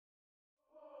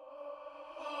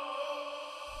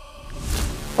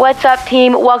What's up,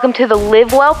 team? Welcome to the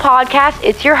Live Well podcast.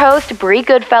 It's your host, Bri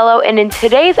Goodfellow, and in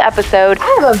today's episode,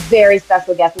 I have a very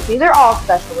special guest with me. They're all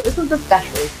special, but this one's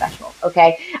especially special,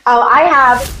 okay? I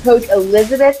have Coach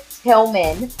Elizabeth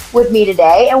Tillman with me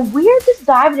today, and we're just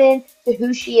diving into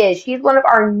who she is. She's one of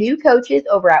our new coaches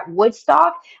over at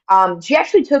Woodstock. She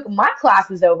actually took my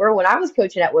classes over when I was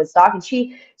coaching at Woodstock, and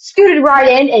she scooted right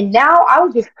in, and now I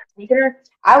was just taking her.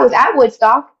 I was at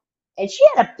Woodstock, and she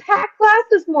had a packed class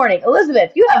this morning.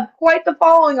 Elizabeth, you have quite the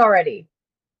following already.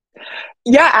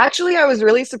 Yeah, actually, I was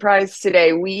really surprised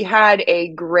today. We had a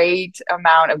great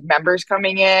amount of members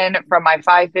coming in from my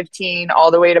 5:15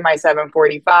 all the way to my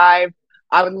 7:45.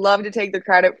 I would love to take the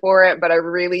credit for it, but I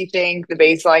really think the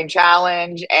baseline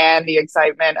challenge and the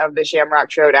excitement of the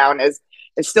Shamrock Showdown is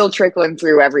still trickling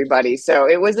through everybody. So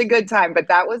it was a good time, but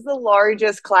that was the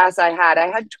largest class I had. I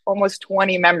had almost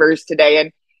 20 members today,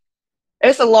 and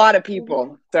it's a lot of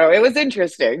people. So it was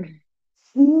interesting.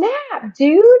 Snap,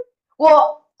 dude.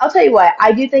 Well, I'll tell you what,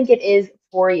 I do think it is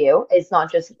for you. It's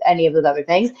not just any of those other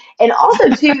things. And also,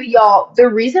 too, y'all, the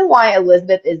reason why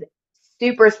Elizabeth is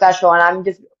super special, and I'm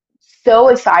just so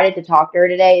excited to talk to her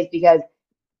today, is because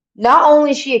not only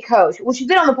is she a coach, well, she's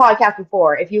been on the podcast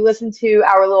before. If you listen to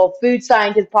our little food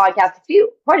scientist podcast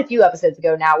quite a few episodes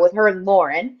ago now with her and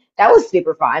Lauren, that was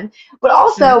super fun. But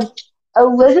also,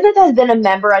 Elizabeth has been a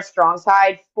member at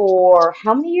STRONGSIDE for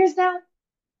how many years now?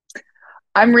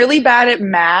 I'm really bad at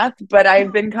math, but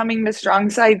I've been coming to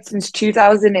STRONGSIDE since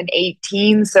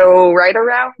 2018, so right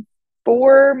around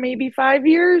 4, maybe 5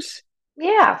 years.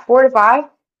 Yeah, 4 to 5,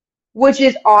 which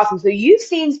is awesome. So you've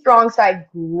seen STRONGSIDE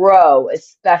grow,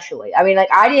 especially. I mean, like,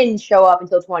 I didn't show up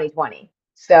until 2020.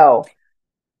 So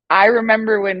I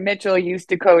remember when Mitchell used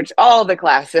to coach all the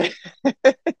classes.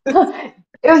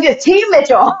 it was just Team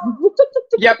Mitchell.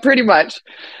 Yep, pretty much.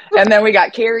 And then we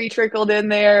got Carrie trickled in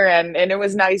there, and it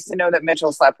was nice to know that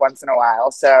Mitchell slept once in a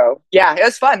while. So yeah, it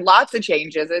was fun. Lots of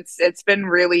changes. It's been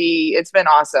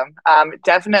awesome.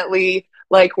 Definitely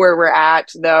like where we're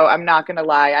at, though. I'm not gonna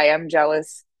lie, I am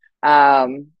jealous.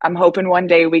 I'm hoping one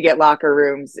day we get locker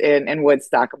rooms in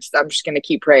Woodstock. I'm just gonna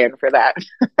keep praying for that.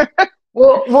 We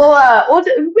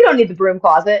don't need the broom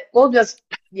closet. We'll just,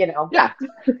 Yeah.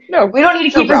 No, we don't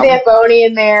need to keep no a Zamboni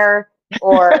in there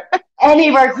or any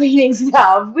of our cleaning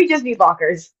stuff. We just need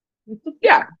lockers.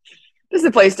 Yeah, this is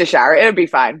a place to shower. It'll be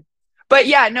fine. But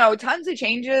yeah, no, tons of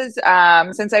changes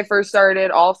since I first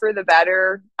started, all for the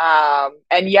better.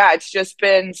 And yeah, it's just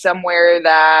been somewhere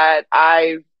that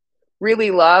I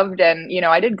really loved. And,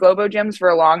 I did Globo gyms for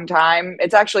a long time.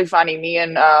 It's actually funny. Me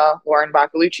and Lauren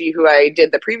Baccalucci, who I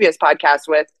did the previous podcast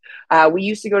with, we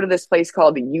used to go to this place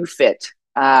called UFit.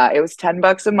 It was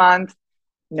 $10 a month.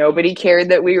 Nobody cared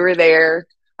that we were there.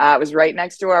 It was right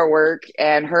next to our work.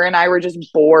 And her and I were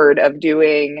just bored of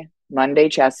doing Monday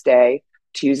chest day,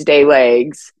 Tuesday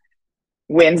legs,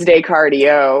 Wednesday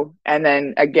cardio, and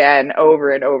then again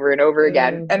over and over and over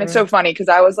again. Mm-hmm. And it's so funny because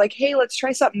I was like, hey, let's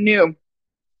try something new.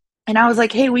 And I was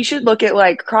like, hey, we should look at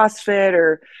like CrossFit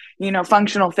or,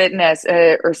 functional fitness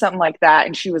or something like that.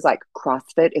 And she was like,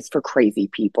 CrossFit is for crazy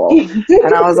people.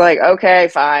 And I was like, okay,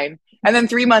 fine. And then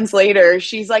 3 months later,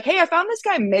 she's like, hey, I found this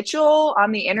guy Mitchell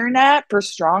on the internet for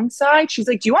STRONGSIDE. She's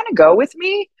like, do you want to go with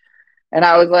me? And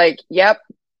I was like, yep.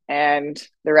 And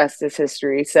the rest is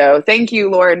history. So thank you,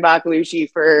 Lauren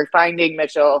Baccalucci, for finding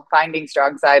Mitchell, finding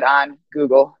STRONGSIDE on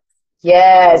Google.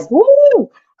 Yes. Woo!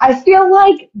 I feel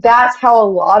like that's how a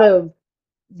lot of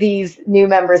these new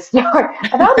members start. I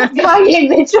found this guy named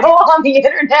Mitchell on the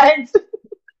internet.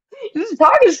 Just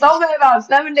talking something about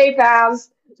 7-day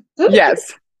paths.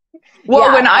 Yes. Well,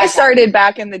 Yeah, when I started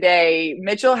back in the day,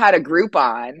 Mitchell had a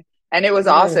Groupon, and it was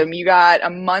awesome. You got a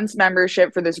month's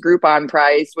membership for this Groupon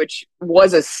price, which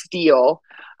was a steal.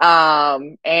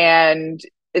 And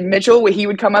Mitchell, he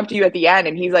would come up to you at the end,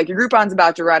 and he's like, your Groupon's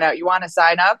about to run out. You want to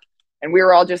sign up? And we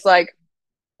were all just like,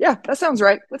 yeah, that sounds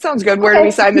right. That sounds good. Where do we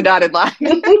sign the dotted line?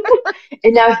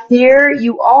 And now here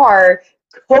you are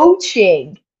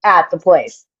coaching at the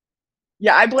place.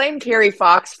 Yeah, I blame Carrie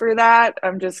Fox for that.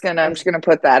 I'm just gonna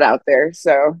put that out there.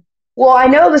 So, well, I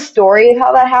know the story of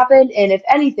how that happened, and if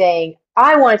anything,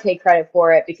 I want to take credit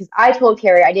for it because I told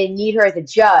Carrie I didn't need her as a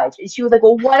judge, and she was like,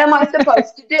 "Well, what am I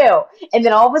supposed to do?" And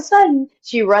then all of a sudden,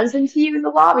 she runs into you in the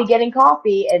lobby getting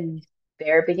coffee, and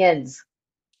there it begins.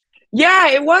 yeah,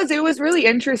 it was really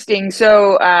interesting.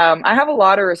 So, I have a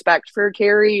lot of respect for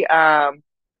Carrie.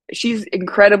 She's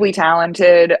incredibly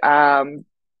talented.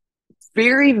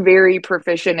 Very, very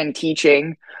proficient in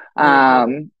teaching.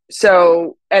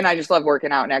 So, and I just love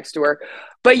working out next to her.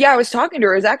 But yeah, I was talking to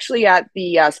her. It was actually at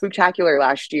the Spooktacular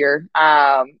last year.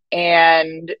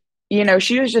 And,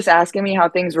 she was just asking me how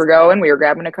things were going. We were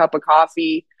grabbing a cup of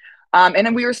coffee. And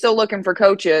then we were still looking for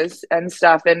coaches and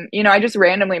stuff. And, I just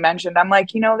randomly mentioned, I'm like,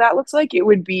 that looks like it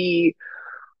would be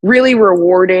really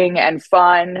rewarding and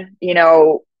fun.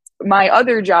 My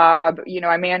other job,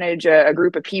 I manage a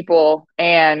group of people,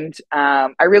 and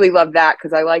I really love that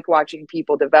because I like watching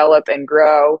people develop and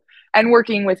grow and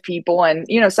working with people, and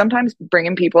sometimes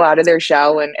bringing people out of their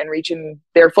shell and reaching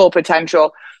their full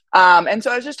potential. And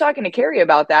so I was just talking to Carrie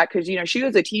about that because she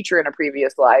was a teacher in a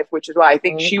previous life, which is why I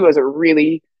think she was a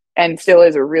really, and still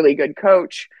is, a really good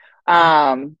coach.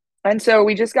 And so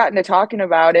we just got into talking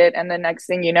about it, and the next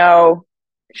thing you know,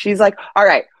 she's like, all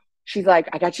right. She's like,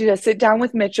 I got you to sit down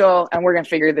with Mitchell and we're going to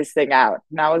figure this thing out.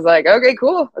 And I was like, okay,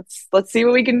 cool. Let's see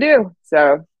what we can do.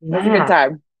 So it was a good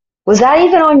time. Was that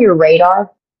even on your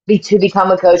radar to become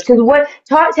a coach? Because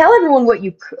tell everyone what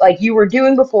you were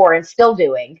doing before and still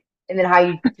doing, and then how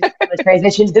you just kind of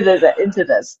transitioned into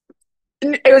this.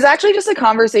 It was actually just a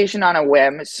conversation on a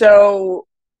whim. So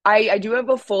I do have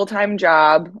a full-time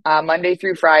job, Monday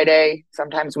through Friday,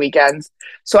 sometimes weekends.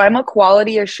 So I'm a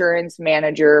quality assurance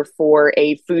manager for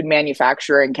a food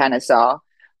manufacturer in Kennesaw.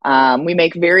 We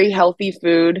make very healthy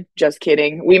food. Just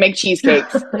kidding. We make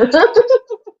cheesecakes.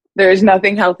 There's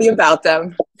nothing healthy about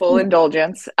them. Full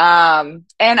indulgence. And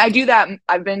I do that.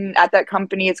 I've been at that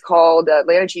company. It's called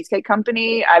Atlanta Cheesecake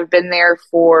Company. I've been there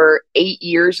for 8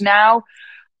 years now.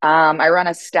 I run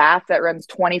a staff that runs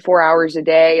 24 hours a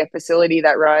day, a facility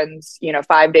that runs,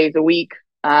 5 days a week.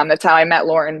 That's how I met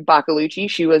Lauren Baccalucci.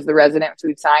 She was the resident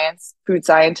food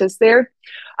scientist there.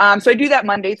 So I do that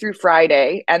Monday through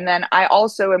Friday. And then I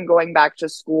also am going back to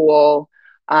school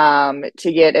to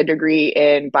get a degree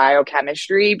in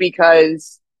biochemistry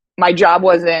because my job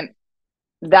wasn't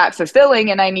that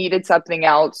fulfilling and I needed something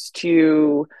else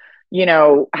to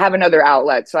have another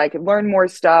outlet so I could learn more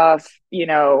stuff,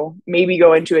 maybe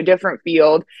go into a different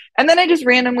field. And then I just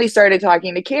randomly started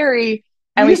talking to Carrie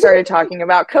and we started talking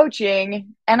about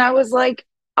coaching. And I was like,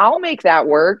 I'll make that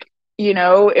work.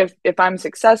 If I'm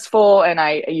successful and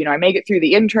I make it through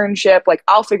the internship, like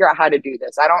I'll figure out how to do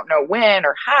this. I don't know when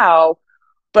or how,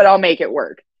 but I'll make it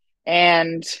work.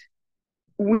 And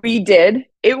we did.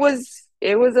 It was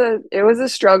a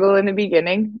struggle in the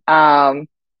beginning.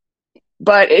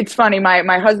 But it's funny,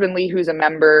 my husband, Lee, who's a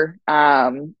member,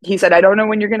 he said, I don't know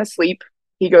when you're going to sleep.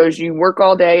 He goes, you work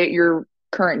all day at your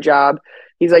current job.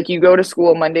 He's like, you go to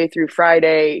school Monday through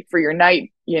Friday for your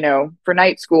night, for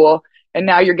night school. And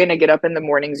now you're going to get up in the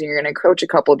mornings and you're going to coach a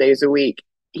couple days a week.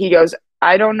 He goes,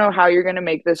 I don't know how you're going to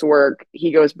make this work.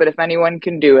 He goes, but if anyone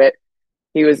can do it,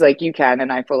 he was like, you can,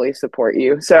 and I fully support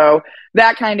you. So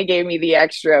that kind of gave me the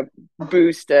extra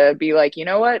boost to be like, you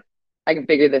know what? I can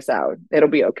figure this out. It'll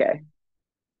be okay.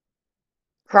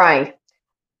 Crying.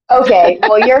 Okay,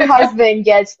 well, your husband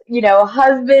gets,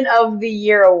 Husband of the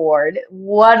Year award.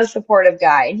 What a supportive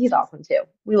guy. And he's awesome too.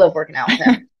 We love working out with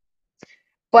him.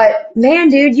 But man,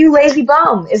 dude, you lazy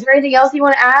bum. Is there anything else you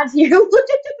want to add to your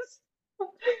list?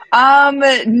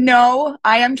 No,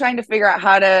 I am trying to figure out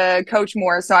how to coach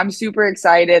more. So I'm super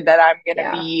excited that I'm going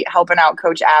to be helping out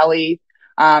Coach Allie.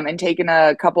 And taking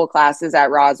a couple classes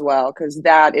at Roswell because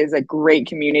that is a great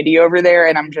community over there.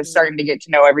 And I'm just starting to get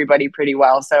to know everybody pretty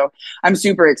well. So I'm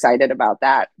super excited about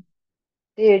that.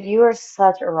 Dude, you are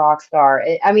such a rock star.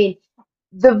 I mean,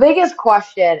 the biggest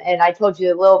question, and I told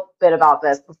you a little bit about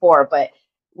this before, but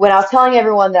when I was telling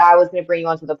everyone that I was going to bring you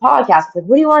onto the podcast, I was like,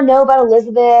 what do you want to know about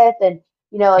Elizabeth? And,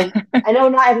 I know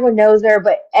not everyone knows her,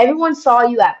 but everyone saw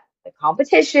you at the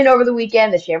competition over the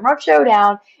weekend, the Shamrock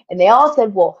Showdown. And they all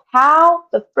said, well, how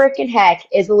the freaking heck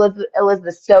is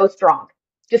Elizabeth so strong?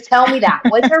 Just tell me that.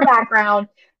 What's her background?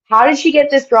 How did she get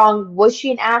this strong? Was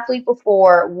she an athlete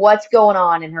before? What's going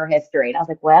on in her history? And I was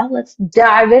like, well, let's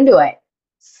dive into it.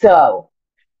 So.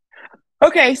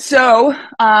 Okay, so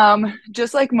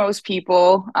just like most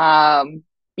people,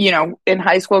 in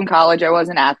high school and college, I was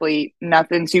an athlete,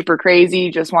 nothing super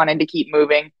crazy, just wanted to keep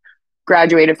moving.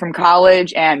 Graduated from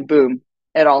college and boom,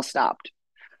 it all stopped.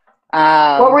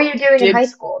 What were you doing in high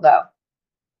school, though?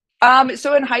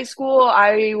 So in high school,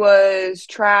 I was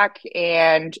track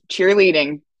and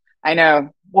cheerleading. I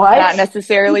know, what? Not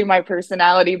necessarily my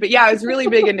personality, but yeah, I was really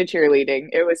big into cheerleading.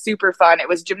 It was super fun. It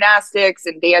was gymnastics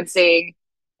and dancing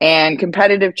and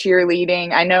competitive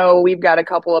cheerleading. I know we've got a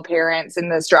couple of parents in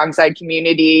the STRONGSIDE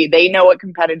community. They know what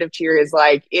competitive cheer is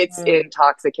like. It's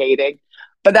intoxicating.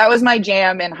 But that was my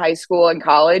jam in high school and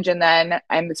college. And then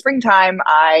in the springtime,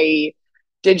 I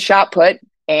did shot put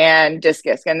and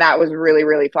discus, and that was really,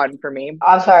 really fun for me.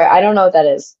 I'm sorry, I don't know what that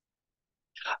is.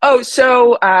 Oh,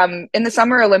 so in the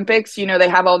Summer Olympics, they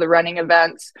have all the running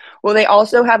events. Well, they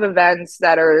also have events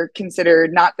that are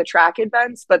considered not the track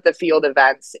events, but the field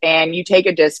events. And you take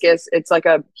a discus, it's like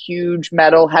a huge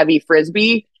metal heavy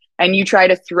frisbee, and you try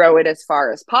to throw it as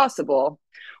far as possible.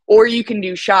 Or you can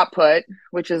do shot put,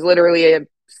 which is literally a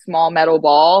small metal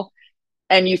ball,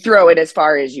 and you throw it as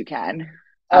far as you can.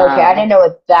 Okay, I didn't know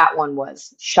what that one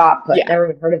was. Shot put. Yeah. Never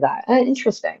even heard of that.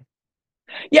 Interesting.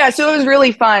 Yeah, so it was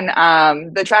really fun.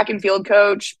 The track and field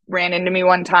coach ran into me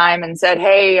one time and said,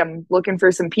 "Hey, I'm looking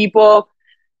for some people."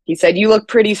 He said, "You look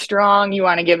pretty strong. You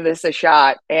want to give this a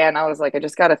shot?" And I was like, "I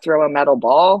just got to throw a metal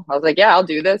ball." I was like, "Yeah, I'll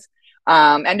do this."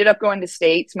 Ended up going to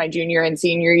states my junior and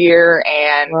senior year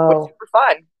and was Whoa. super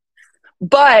fun.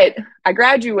 But I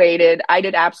graduated. I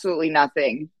did absolutely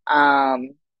nothing.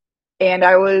 And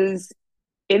I was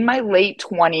in my late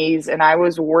 20s and I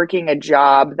was working a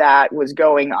job that was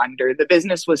going under. The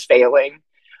business was failing.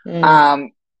 Mm.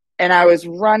 Um, and I was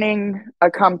running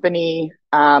a company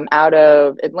out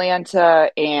of Atlanta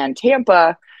and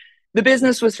Tampa. The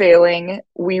business was failing.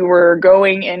 We were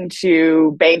going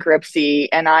into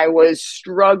bankruptcy, and I was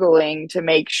struggling to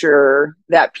make sure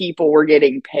that people were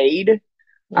getting paid.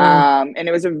 Mm. And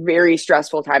it was a very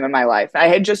stressful time in my life. I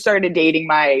had just started dating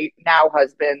my now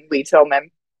husband, Lee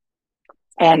Tillman,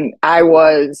 and I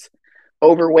was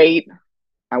overweight.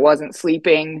 I wasn't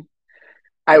sleeping.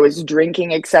 I was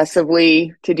drinking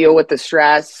excessively to deal with the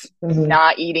stress, Hmm.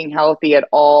 not eating healthy at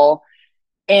all.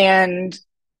 And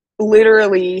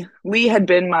literally, Lee had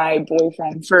been my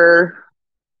boyfriend for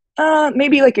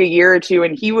maybe like a year or two,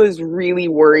 and he was really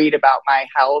worried about my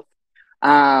health.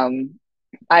 Um,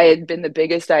 I had been the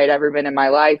biggest I had ever been in my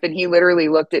life, and he literally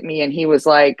looked at me and he was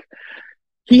like,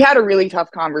 he had a really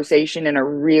tough conversation in a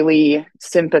really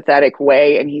sympathetic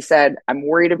way. And he said, "I'm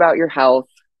worried about your health.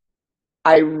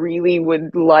 I really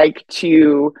would like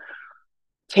to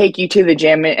take you to the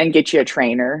gym and get you a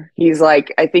trainer." He's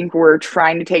like, "I think we're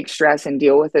trying to take stress and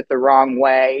deal with it the wrong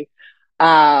way."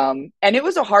 And it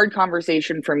was a hard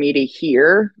conversation for me to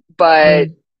hear, but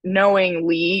Mm. knowing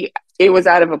Lee, it was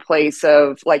out of a place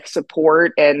of like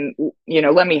support and,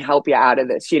 let me help you out of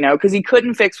this, because he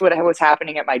couldn't fix what was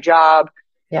happening at my job.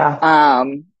 Yeah.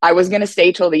 I was going to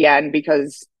stay till the end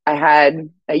because I had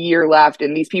a year left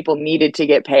and these people needed to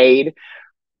get paid.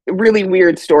 Really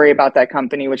weird story about that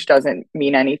company, which doesn't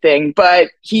mean anything, but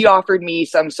he offered me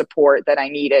some support that I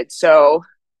needed. So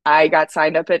I got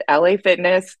signed up at LA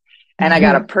Fitness and I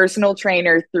got a personal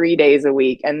trainer 3 days a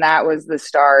week. And that was the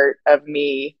start of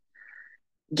me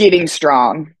getting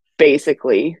strong,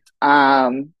 basically.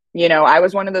 I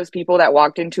was one of those people that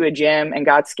walked into a gym and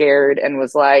got scared and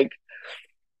was like,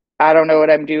 "I don't know what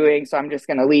I'm doing, so I'm just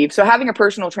going to leave." So having a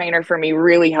personal trainer for me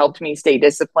really helped me stay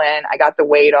disciplined. I got the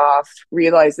weight off,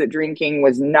 realized that drinking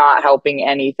was not helping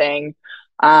anything,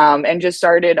 and just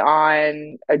started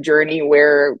on a journey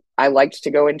where I liked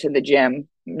to go into the gym.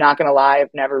 I'm not going to lie, I've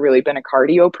never really been a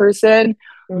cardio person,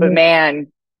 but Hmm.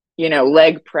 man,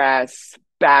 leg press,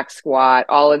 back squat,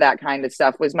 all of that kind of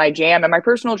stuff was my jam. And my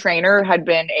personal trainer had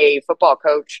been a football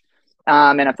coach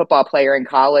and a football player in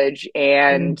college.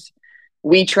 And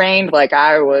we trained like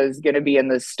I was going to be in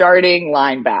the starting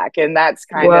line back. And that's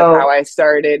kind of how Whoa. I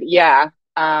started. Yeah.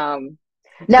 Now,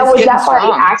 Just was getting that by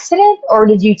strong. accident, or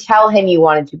did you tell him you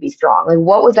wanted to be strong? Like,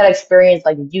 what was that experience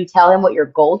like? Did you tell him what your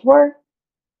goals were?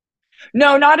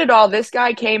 No, not at all. This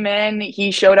guy came in,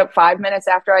 he showed up 5 minutes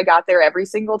after I got there every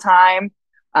single time.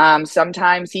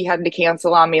 Sometimes he had to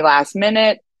cancel on me last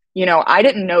minute. I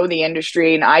didn't know the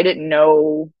industry and I didn't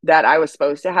know that I was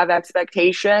supposed to have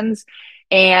expectations.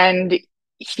 And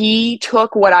he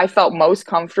took what I felt most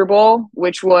comfortable,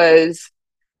 which was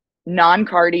non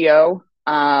cardio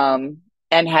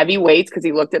and heavy weights because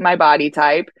he looked at my body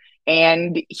type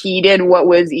and he did what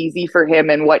was easy for him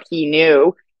and what he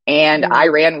knew. And I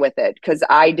Mm. ran with it because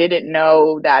I didn't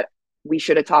know that we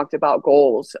should have talked about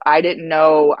goals. I didn't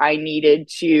know I needed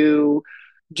to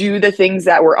do the things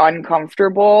that were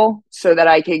uncomfortable so that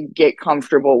I could get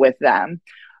comfortable with them.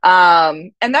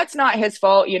 And that's not his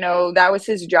fault. That was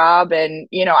his job. And,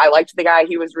 I liked the guy.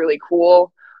 He was really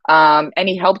cool. And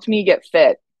he helped me get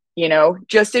fit,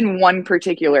 just in one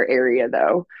particular area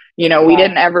though. We Yeah.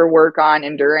 didn't ever work on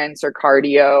endurance or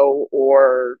cardio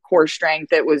or core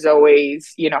strength. It was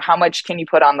always, how much can you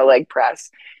put on the leg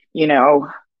press? You know,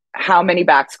 how many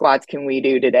back squats can we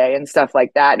do today and stuff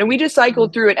like that. And we just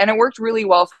cycled through it and it worked really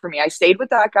well for me. I stayed with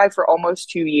that guy for almost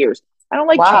 2 years. I don't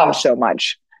like change Wow. so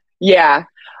much. Yeah.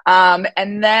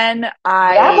 And then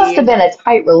That must have I been a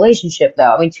tight relationship,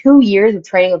 though. I mean, 2 years of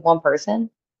training with one person?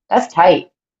 That's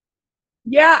tight.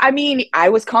 Yeah, I mean, I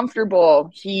was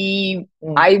comfortable. Mm.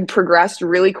 I progressed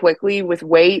really quickly with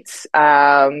weights. He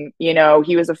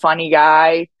was a funny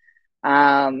guy.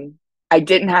 Um, I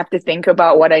didn't have to think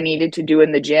about what I needed to do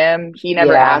in the gym. He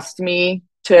never Yeah. asked me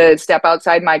to step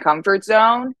outside my comfort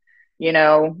zone. You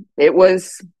know, it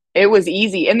was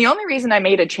easy. And the only reason I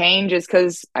made a change is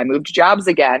because I moved jobs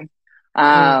again.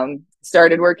 Mm.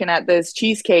 Started working at this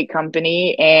cheesecake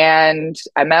company and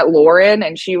I met Lauren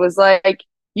and she was like,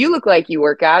 "You look like you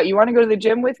work out. You want to go to the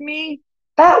gym with me?"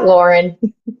 That Lauren.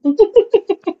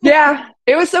 Yeah,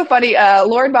 it was so funny.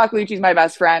 Lauren Bacolucci is my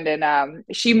best friend, and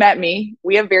she met me.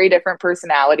 We have very different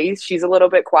personalities. She's a little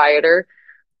bit quieter.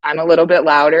 I'm a little bit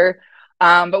louder.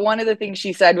 But one of the things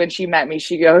she said when she met me,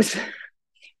 she goes,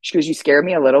 "You scare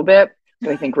me a little bit, but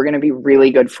I think we're going to be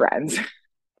really good friends."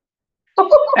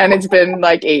 And it's been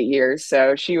like 8 years,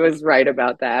 so she was right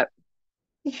about that.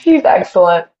 She's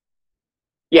excellent.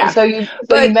 Yeah, So you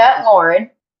but met Lauren.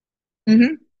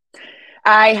 mhm.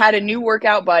 I had a new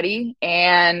workout buddy,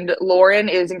 and Lauren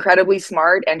is incredibly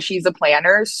smart and she's a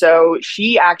planner. So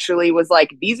she actually was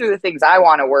like, "These are the things I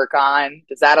want to work on.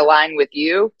 Does that align with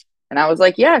you?" And I was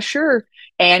like, "Yeah, sure."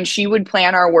 And she would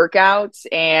plan our workouts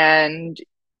and,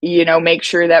 make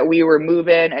sure that we were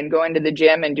moving and going to the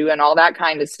gym and doing all that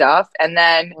kind of stuff. And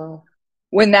then Mm.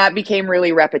 when that became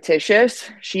really repetitious,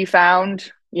 she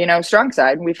found,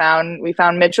 StrongSide. We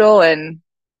found Mitchell and,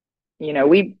 you know,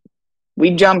 we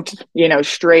jumped,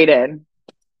 straight in.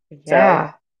 So,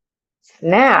 Yeah.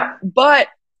 Snap. but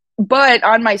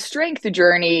on my strength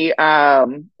journey,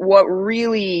 what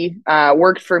really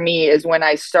worked for me is when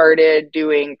I started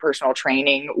doing personal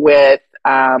training with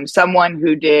someone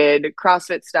who did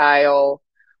CrossFit style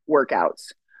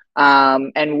workouts.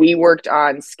 And we worked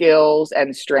on skills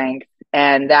and strength.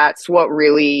 And that's what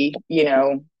really,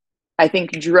 I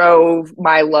think drove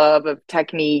my love of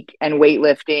technique and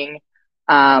weightlifting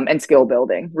and skill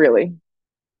building, really.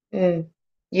 Mm.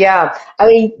 Yeah. I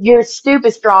mean, you're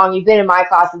stupid strong. You've been in my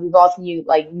classes. We've all seen you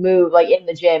like move like in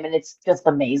the gym, and it's just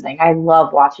amazing. I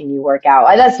love watching you work out.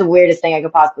 That's the weirdest thing I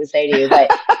could possibly say to you, but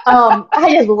I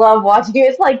just love watching you.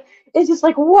 It's just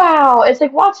like wow. It's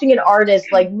like watching an artist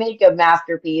like make a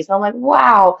masterpiece. I'm like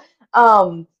wow.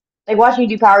 Like watching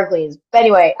you do power cleans. But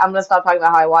anyway, I'm gonna stop talking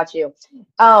about how I watch you.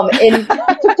 And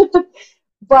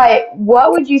But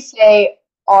what would you say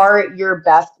are your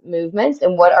best movements,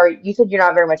 and what are you said you're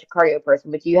not very much a cardio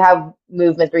person, but do you have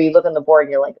movements where you look on the board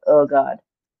and you're like, oh God.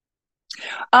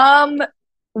 Um,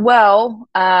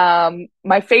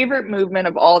 my favorite movement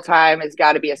of all time has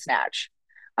got to be a snatch.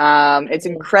 It's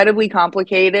Mm. incredibly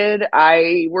complicated.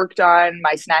 I worked on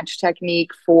my snatch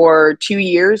technique for 2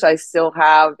 years. I still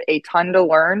have a ton to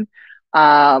learn.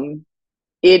 Um,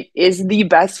 it is the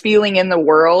best feeling in the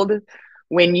world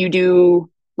when you do,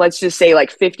 let's just say,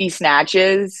 like 50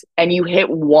 snatches and you hit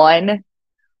one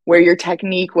where your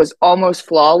technique was almost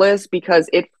flawless because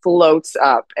it floats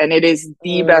up and it is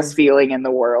the best Mm. feeling in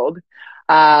the world.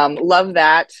 Love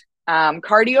that.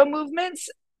 Cardio movements,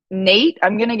 Nate,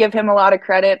 I'm going to give him a lot of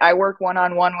credit. I work one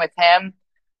on one with him.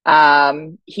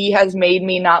 He has made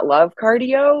me not love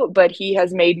cardio, but he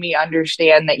has made me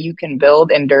understand that you can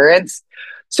build endurance.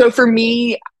 So for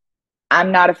me,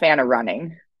 I'm not a fan of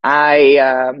running.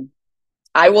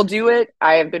 I will do it.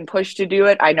 I have been pushed to do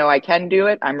it. I know I can do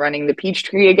it. I'm running the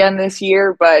Peachtree again this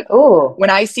year. But Oh. when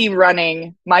I see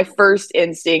running, my first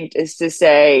instinct is to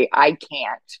say, I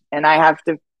can't. And I have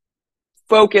to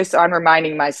focus on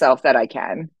reminding myself that I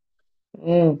can.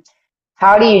 Mm.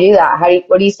 How do you do that?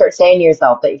 What do you start saying to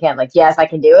yourself that you can't? Like, yes, I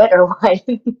can do it, or what?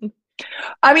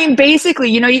 I mean, basically,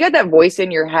 you got that voice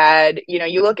in your head.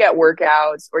 You look at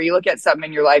workouts or you look at something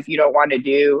in your life you don't want to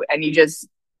do, and you just,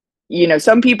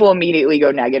 some people immediately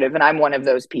go negative, and I'm one of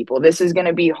those people. This is going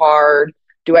to be hard.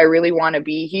 Do I really want to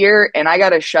be here? And I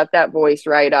got to shut that voice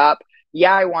right up.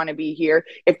 Yeah, I want to be here.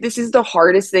 If this is the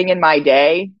hardest thing in my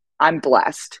day, I'm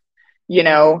blessed. You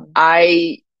know, Mm.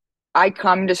 I I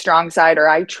come to strong side or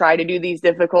I try to do these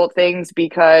difficult things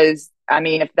because I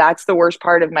mean, if that's the worst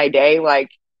part of my day, like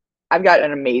I've got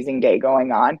an amazing day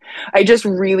going on. I just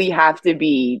really have to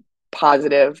be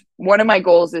positive. One of my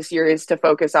goals this year is to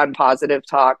focus on positive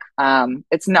talk.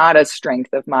 It's not a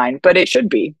strength of mine, but it should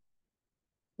be.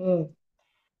 Mm.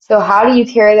 So how do you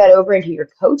carry that over into your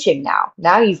coaching now?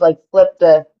 Now you've like flipped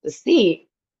the seat.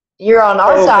 You're on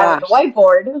our Oh side with the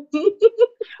gosh. whiteboard.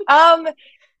 Um,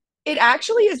 it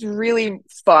actually is really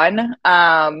fun.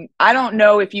 I don't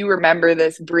know if you remember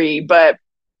this, Bri, but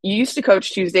you used to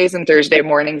coach Tuesdays and Thursday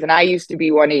mornings, and I used to be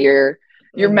one of your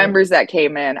Hmm. members that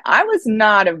came in. I was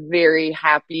not a very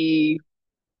happy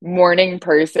morning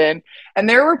person. And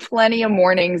there were plenty of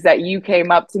mornings that you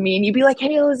came up to me and you'd be like,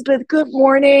 "Hey, Elizabeth, good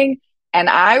morning." And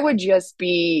I would just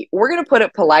be, we're going to put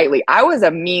it politely, I was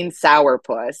a mean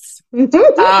sourpuss.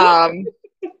 And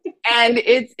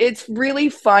it's really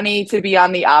funny to be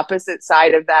on the opposite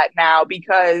side of that now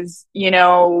because,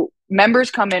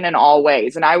 members come in all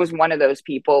ways. And I was one of those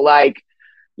people, like,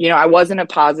 I wasn't a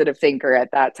positive thinker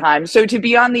at that time. So to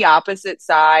be on the opposite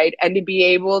side and to be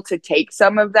able to take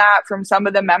some of that from some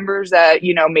of the members that,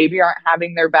 maybe aren't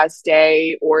having their best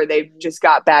day, or they've just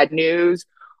got bad news,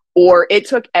 or it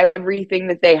took everything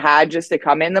that they had just to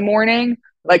come in the morning.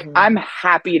 Like, I'm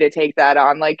happy to take that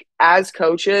on. Like, as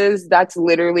coaches, that's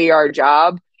literally our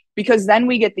job, because then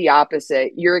we get the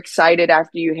opposite. You're excited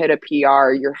after you hit a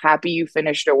PR, you're happy you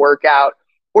finished a workout,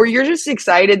 or you're just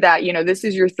excited that, this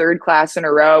is your third class in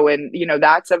a row, and,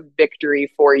 that's a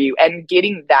victory for you. And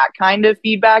getting that kind of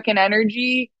feedback and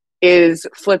energy is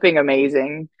flipping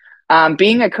amazing.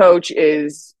 Being a coach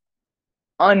is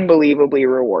unbelievably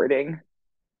rewarding.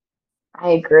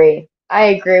 I agree. I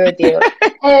agree with you.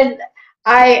 And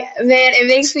man,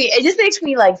 it just makes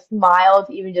me like smile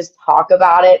to even just talk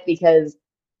about it, because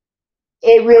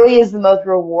it really is the most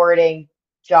rewarding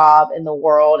job in the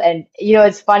world. And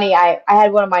it's funny. I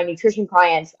had one of my nutrition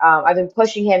clients. I've been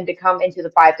pushing him to come into the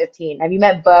 515. Have you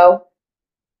met Bo?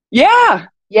 Yeah.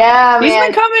 Yeah, He's been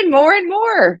man. coming more and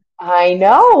more. I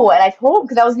know. And I told him,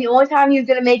 because that was the only time he was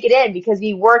going to make it in, because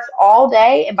he works all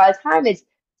day. And by the time it's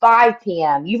 5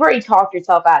 p.m., you've already talked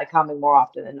yourself out of coming more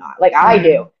often than not. Like I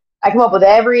do. I come up with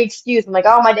every excuse. I'm like,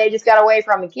 oh, my day just got away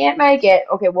from me. Can't make it.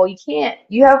 Okay, well, you can't.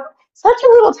 You have such a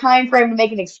little time frame to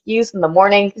make an excuse in the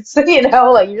morning. So,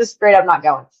 like you're just straight up not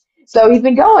going. So he's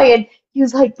been going, and he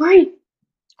was like, Bri,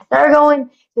 I started going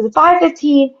to the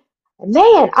 515. And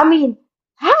man, I mean,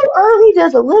 how early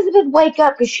does Elizabeth wake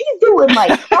up? Because she's doing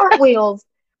like cartwheels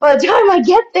by the time I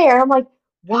get there. I'm like,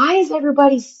 why is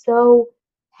everybody so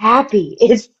happy?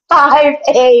 It's 5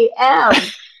 a.m.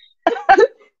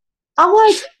 I'm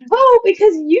like, well,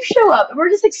 because you show up and we're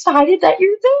just excited that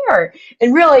you're there.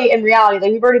 And really, in reality,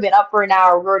 like we've already been up for an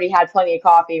hour, we've already had plenty of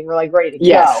coffee, and we're like ready to go.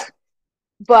 Yes.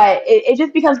 But it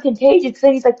just becomes contagious.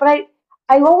 Then he's like, but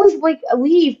I always like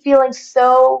leave feeling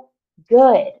so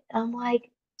good. And I'm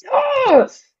like, oh,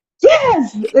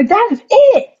 yes, like that is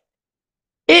it.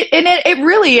 It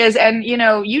really is. And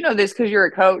this because you're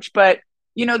a coach, but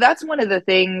that's one of the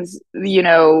things,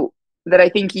 that I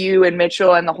think you and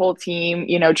Mitchell and the whole team,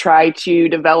 try to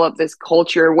develop this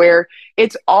culture where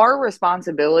it's our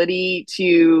responsibility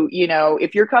to,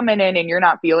 if you're coming in and you're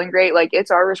not feeling great, like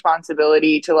it's our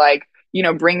responsibility to like,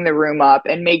 bring the room up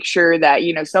and make sure that,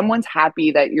 someone's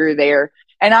happy that you're there.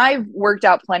 And I've worked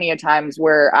out plenty of times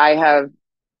where I have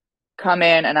come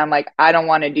in and I'm like, I don't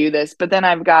want to do this. But then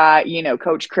I've got,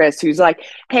 Coach Chris, who's like,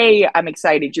 hey, I'm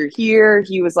excited you're here.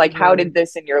 He was like, how did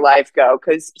this in your life go?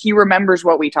 Because he remembers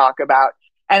what we talk about.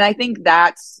 And I think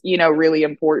that's, really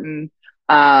important.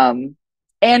 And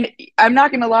I'm not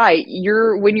going to lie,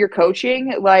 when you're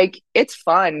coaching, like it's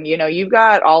fun. You've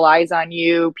got all eyes on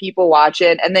you, people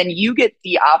watching, and then you get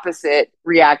the opposite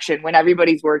reaction when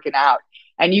everybody's working out.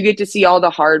 And you get to see all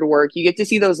the hard work. You get to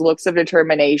see those looks of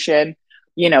determination.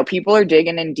 People are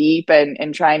digging in deep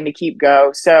and trying to keep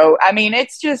go. So, I mean,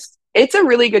 it's a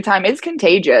really good time. It's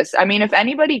contagious. I mean, if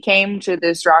anybody came to the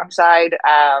StrongSide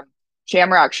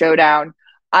Shamrock Showdown,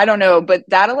 I don't know, but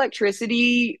that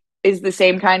electricity is the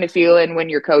same kind of feeling when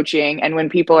you're coaching and when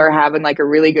people are having like a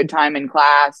really good time in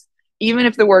class, even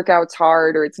if the workout's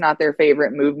hard or it's not their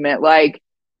favorite movement, like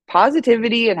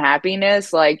positivity and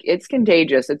happiness, like it's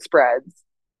contagious. It spreads.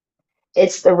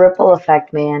 It's the ripple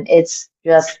effect, man. It's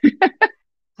just,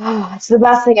 oh, it's the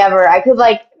best thing ever. I feel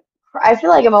like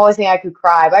I'm always saying I could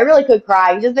cry, but I really could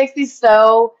cry. It just makes me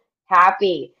so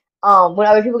happy. When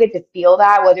other people get to feel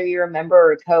that, whether you're a member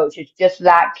or a coach, it's just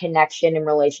that connection and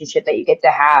relationship that you get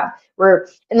to have.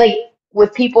 And like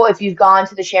with people, if you've gone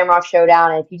to the Shamrock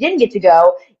Showdown, and if you didn't get to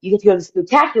go, you get to go to the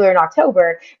Spectacular in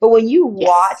October. But when you Yes.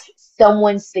 watch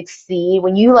someone succeed,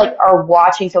 when you like are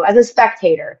watching someone as a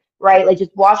spectator, right? Like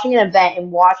just watching an event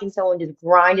and watching someone just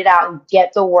grind it out and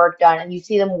get the work done, and you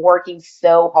see them working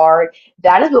so hard.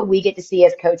 That is what we get to see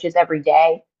as coaches every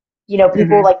day. People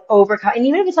Mm-hmm. like overcome, and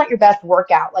even if it's not your best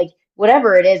workout, like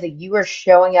whatever it is, like you are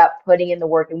showing up, putting in the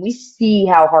work, and we see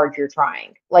how hard you're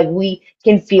trying. Like we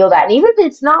can feel that. And even if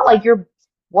it's not like your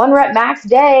one rep max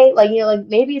day, like, like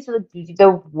maybe it's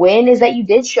the win is that you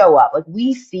did show up. Like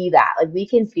we see that, like we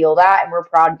can feel that, and we're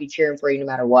proud to be cheering for you no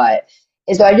matter what.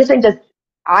 And so I just think that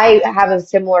I have a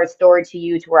similar story to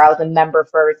you, to where I was a member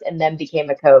first and then became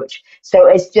a coach. So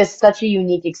it's just such a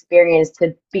unique experience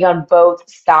to be on both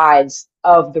sides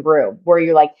of the room, where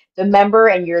you're like the member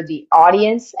and you're the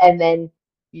audience, and then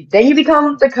you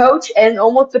become the coach and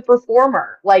almost the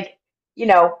performer. Like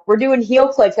we're doing heel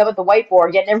clicks up at the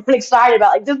whiteboard, getting everyone excited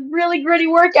about like this really gritty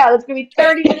workout that's gonna be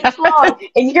 30 minutes long,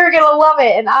 and you're gonna love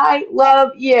it, and I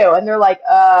love you. And they're like,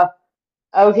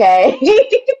 okay.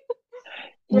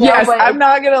 Yes, But I'm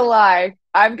not gonna lie.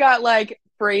 I've got like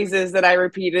phrases that I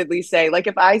repeatedly say. Like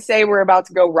if I say we're about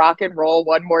to go rock and roll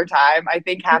one more time, I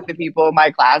think half the people in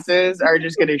my classes are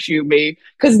just gonna shoot me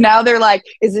because now they're like,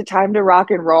 "Is it time to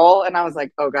rock and roll?" And I was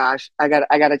like, "Oh gosh, I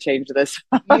gotta change this."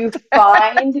 you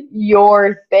find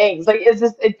your things. Like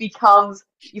it becomes,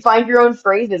 you find your own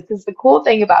phrases. Because the cool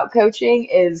thing about coaching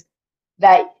is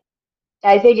that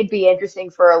I think it'd be interesting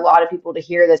for a lot of people to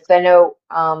hear this. 'Cause I know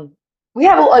we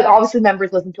have like obviously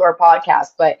members listen to our podcast,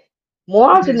 but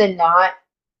more often Mhm. than not,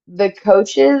 the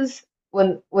coaches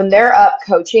when they're up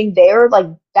coaching, they're like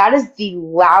that is the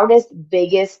loudest,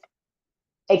 biggest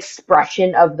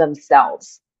expression of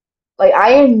themselves. Like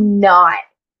I am not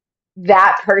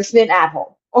that person at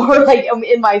home or like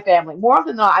in my family. More often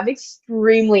than not, I'm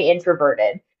extremely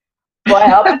introverted. But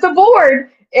up at the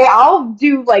board, I'll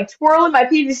do like twirling my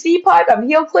PVC pipe. I'm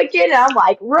heel clicking, and I'm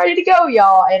like ready to go,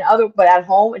 y'all. But at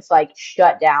home, it's like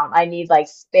shut down. I need like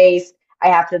space. I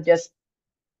have to just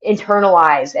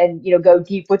internalize and go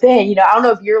deep within. I don't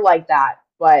know if you're like that,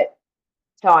 but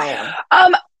that's how I am.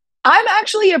 Um, I'm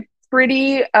actually a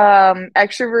pretty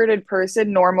extroverted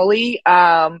person normally,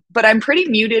 but I'm pretty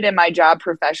muted in my job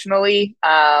professionally.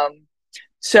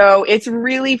 So it's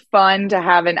really fun to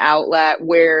have an outlet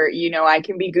where, I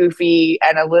can be goofy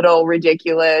and a little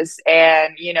ridiculous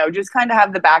and, just kind of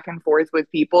have the back and forth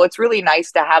with people. It's really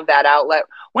nice to have that outlet.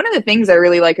 One of the things I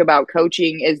really like about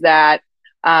coaching is that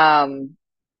um,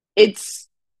 it's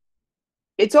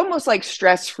it's almost like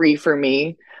stress free for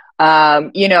me.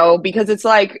 Because it's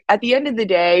like at the end of the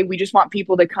day, we just want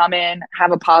people to come in,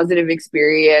 have a positive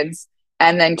experience,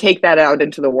 and then take that out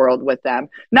into the world with them.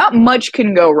 Not much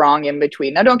can go wrong in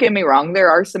between. Now, don't get me wrong,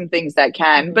 there are some things that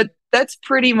can, Mhm. but that's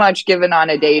pretty much given on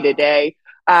a day to day.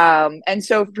 And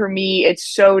so for me, it's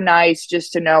so nice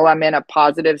just to know I'm in a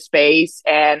positive space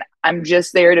and I'm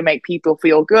just there to make people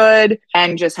feel good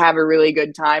and just have a really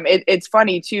good time. It's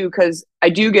funny too, because I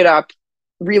do get up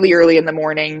really early in the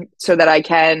morning so that I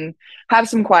can have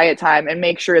some quiet time and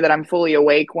make sure that I'm fully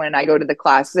awake when I go to the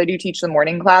classes. I do teach the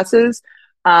morning classes.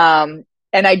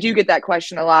 And I do get that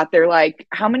question a lot. They're like,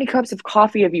 "How many cups of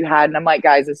coffee have you had?" And I'm like,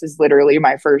 "Guys, this is literally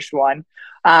my first one."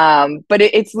 But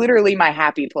it's literally my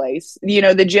happy place.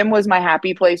 The gym was my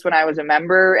happy place when I was a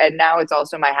member, and now it's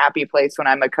also my happy place when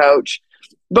I'm a coach.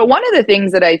 But one of the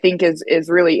things that I think is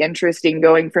really interesting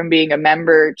going from being a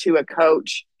member to a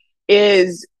coach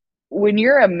is when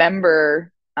you're a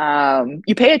member,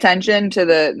 you pay attention to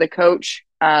the coach,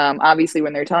 obviously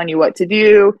when they're telling you what to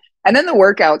do, and then the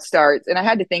workout starts. And I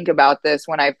had to think about this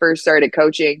when I first started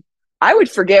coaching. I would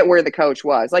forget where the coach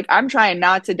was. Like I'm trying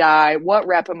not to die. What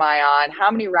rep am I on? How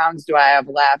many rounds do I have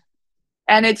left?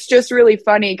 And it's just really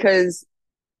funny because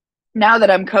now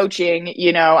that I'm coaching,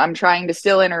 I'm trying to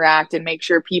still interact and make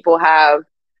sure people have,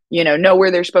 know where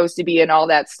they're supposed to be and all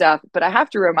that stuff. But I have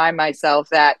to remind myself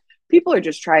that people are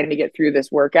just trying to get through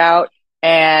this workout.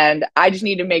 And I just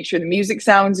need to make sure the music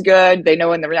sounds good. They know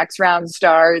when the next round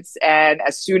starts. And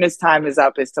as soon as time is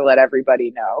up, is to let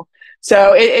everybody know.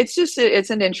 So it's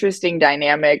an interesting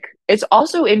dynamic. It's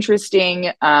also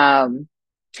interesting to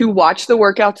watch the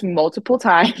workouts multiple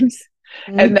times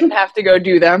and then have to go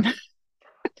do them.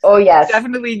 Oh yes.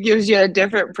 Definitely gives you a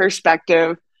different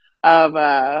perspective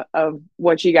of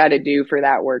what you got to do for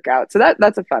that workout. So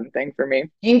that's a fun thing for me.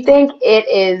 Do you think it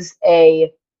is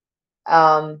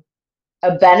um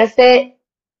a benefit,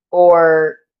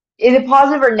 or is it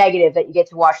positive or negative that you get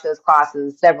to watch those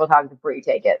classes several times before you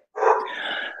take it?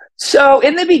 So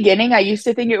in the beginning, I used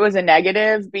to think it was a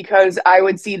negative because I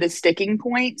would see the sticking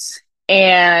points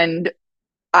and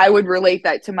I would relate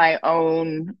that to my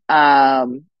own,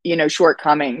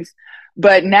 shortcomings.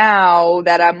 But now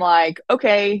that I'm like,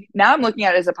 okay, now I'm looking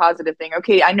at it as a positive thing.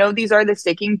 Okay, I know these are the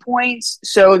sticking points.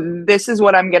 So this is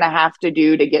what I'm going to have to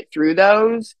do to get through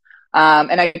those.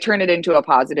 And I turn it into a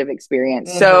positive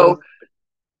experience. Hmm. So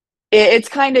it's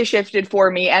kind of shifted for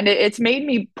me and it's made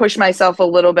me push myself a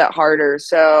little bit harder.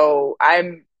 So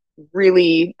I'm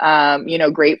really,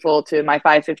 grateful to my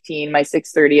 5:15, my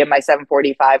 6:30, and my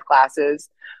 7:45 classes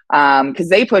because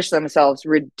they push themselves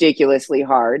ridiculously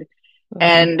hard. Hmm.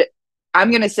 And I'm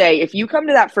going to say, if you come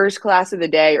to that first class of the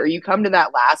day or you come to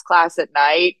that last class at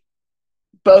night,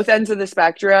 both ends of the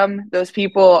spectrum, those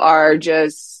people are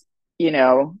just,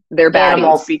 they're baddies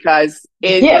Animals. because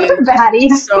it Yeah, is we're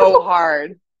baddies. so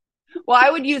hard. Well, I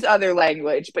would use other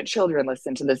language, but children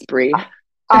listen to this, Bri.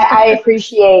 I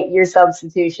appreciate your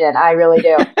substitution. I really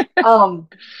do. Um,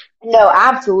 no,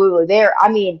 absolutely. I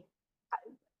mean,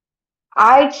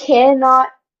 I cannot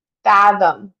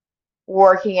fathom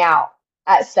working out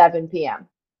at 7 p.m.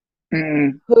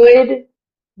 Mm, Could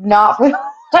not for the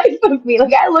life of me.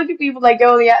 Like I look at people that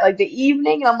go in the like the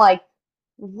evening and I'm like,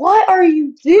 what are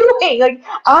you doing? Like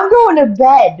I'm going to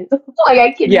bed. Like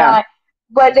I yeah. cannot.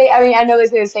 But they, I mean, I know they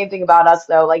say the same thing about us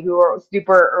though, like who are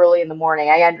super early in the morning.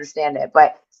 I understand it,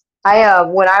 but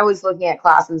when I was looking at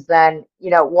classes, then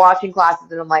watching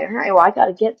classes, and I'm like, all right, well, I got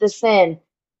to get this in.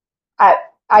 I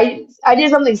I did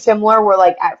something similar where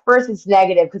like at first it's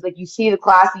negative because like you see the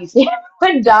class and you see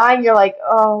everyone dying, you're like,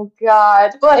 oh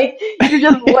God, like you're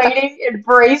just Yeah. waiting and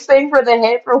bracing for the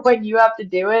hit for when you have to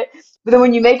do it. But then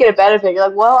when you make it a benefit, you're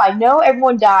like, well, I know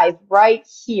everyone dies right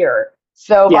here.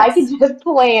 So if I can Yes. just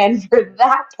plan for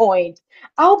that point,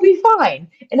 I'll be fine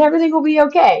and everything will be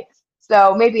okay.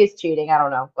 So maybe it's cheating, I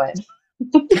don't know, but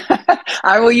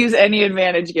I will use any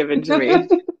advantage given to me.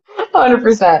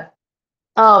 100%.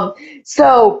 Um,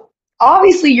 so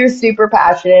obviously you're super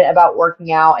passionate about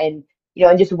working out and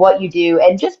and just what you do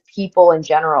and just people in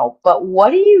general. But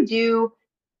what do you do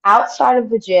outside of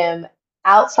the gym,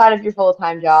 outside of your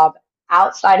full-time job,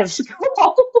 outside of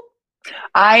school?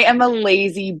 I am a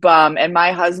lazy bum, and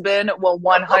my husband will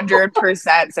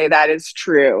 100% say that is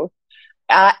true.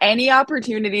 Any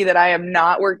opportunity that I am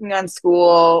not working on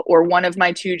school or one of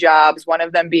my two jobs, one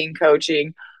of them being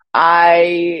coaching,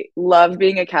 I love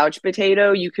being a couch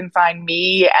potato. You can find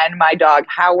me and my dog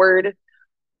Howard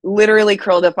literally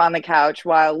curled up on the couch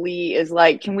while Lee is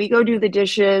like, can we go do the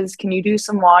dishes? Can you do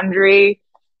some laundry?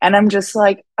 And I'm just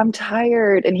like, I'm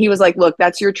tired. And he was like, look,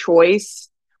 that's your choice.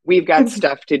 We've got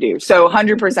stuff to do. So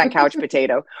 100% couch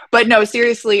potato. But no,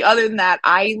 seriously, other than that,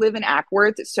 I live in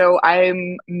Ackworth. So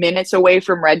I'm minutes away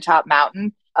from Red Top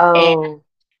Mountain. And Oh,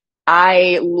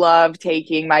 I love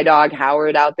taking my dog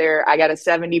Howard out there. I got a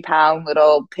 70-pound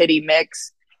little pitty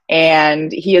mix,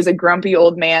 and he is a grumpy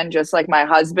old man, just like my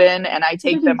husband. And I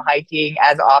take them hiking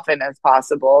as often as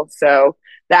possible. So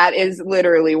that is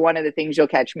literally one of the things you'll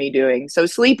catch me doing. So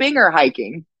sleeping or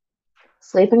hiking.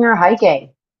 sleeping or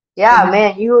hiking. Yeah, Mhm.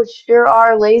 man, you sure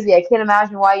are lazy. I can't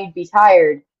imagine why you'd be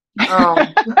tired.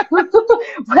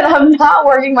 When I'm not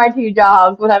working my two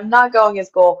jobs, when I'm not going to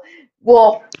school.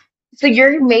 Well, so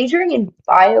you're majoring in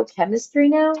biochemistry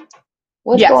now?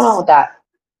 What's going on Yes. with that?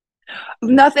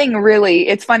 Nothing really.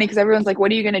 It's funny because everyone's like,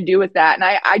 what are you going to do with that? And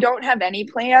I don't have any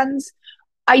plans.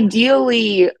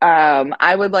 Ideally,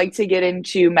 I would like to get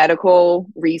into medical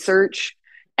research.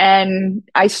 And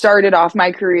I started off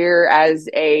my career as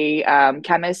a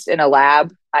chemist in a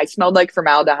lab. I smelled like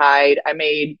formaldehyde. I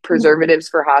made preservatives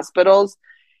for hospitals.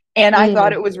 And I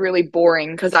thought Mm, it was really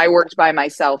boring because I worked by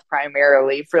myself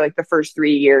primarily for like the first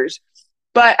 3 years.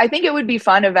 But I think it would be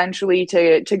fun eventually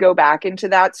to go back into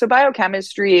that. So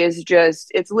biochemistry is just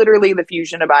it's literally the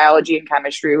fusion of biology and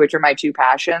chemistry, which are my two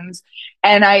passions.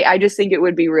 And I just think it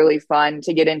would be really fun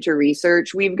to get into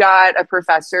research. We've got a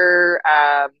professor,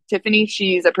 Tiffany.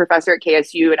 She's a professor at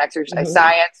KSU in exercise hmm.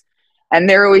 science, and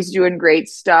they're always doing great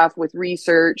stuff with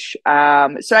research.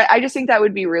 So I just think that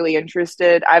would be really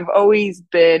interested. I've always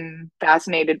been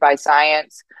fascinated by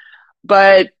science,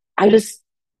 but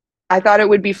I thought it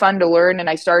would be fun to learn, and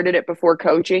I started it before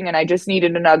coaching, and I just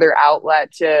needed another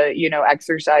outlet to,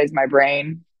 exercise my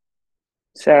brain.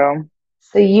 So,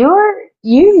 So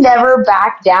you never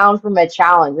back down from a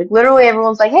challenge. Like literally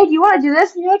everyone's like, "Hey, do you want to do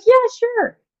this?" And you're like, "Yeah,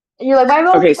 sure." And you're like,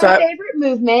 okay, my so favorite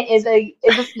movement is a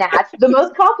snatch, the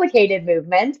most complicated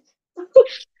movement."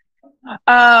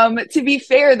 to be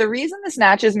fair, the reason the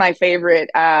snatch is my favorite,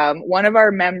 one of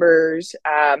our members,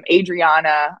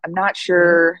 Adriana, I'm not Mhm.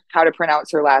 sure how to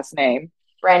pronounce her last name.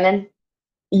 Brandon.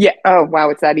 Yeah. Oh, wow,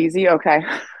 it's that easy. Okay.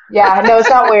 Yeah, no, it's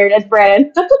not weird. It's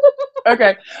Brandon.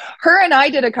 Okay. Her and I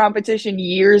did a competition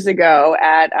years ago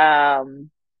at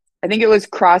I think it was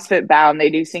CrossFit Bound.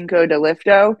 They do Cinco de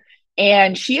Lifto.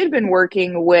 And she had been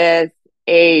working with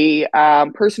a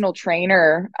personal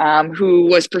trainer who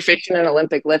was proficient in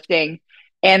Olympic lifting.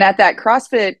 And at that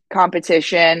CrossFit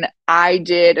competition, I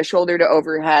did a shoulder to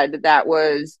overhead that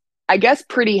was, I guess,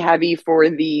 pretty heavy for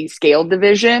the scale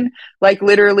division. Like,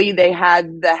 literally, they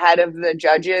had the head of the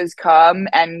judges come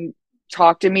and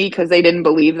talk to me because they didn't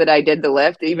believe that I did the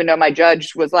lift, even though my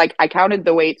judge was like, I counted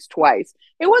the weights twice.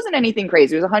 It wasn't anything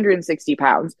crazy. It was 160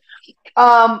 pounds.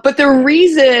 Um, But the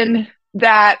reason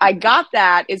that I got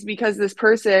that is because this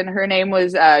person, her name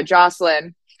was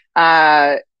Jocelyn.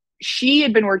 Uh, she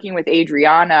had been working with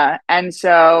Adriana. And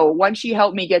so once she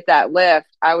helped me get that lift,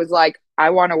 I was like, I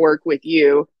want to work with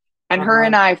you. And her uh-huh.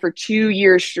 and I, for 2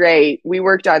 years straight, we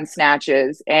worked on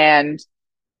snatches, and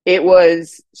it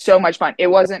was so much fun. It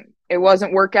wasn't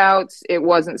workouts, it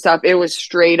wasn't stuff. It was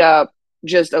straight up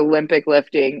just Olympic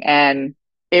lifting. And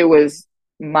it was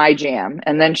my jam.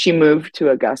 And then she moved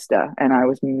to Augusta, and I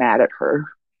was mad at her.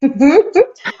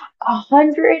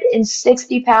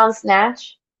 160 pound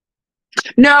snatch.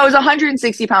 No, it was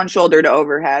 160-pound shoulder to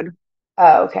overhead.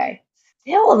 Oh, okay.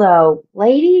 Still though,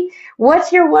 lady,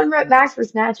 what's your 1 rep max for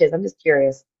snatches? I'm just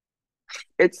curious.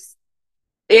 It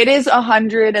is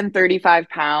 135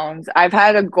 pounds. I've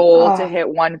had a goal to Oh, hit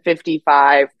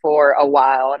 155 for a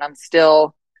while, and I'm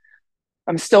still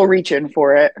reaching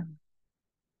for it.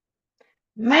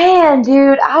 man,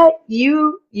 dude,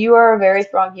 you are a very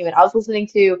strong human. I was listening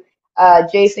to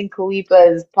Jason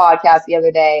Khalipa's podcast the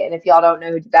other day, and if y'all don't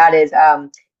know who that is,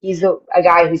 he's a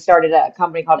guy who started a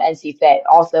company called NC Fit,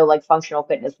 also like functional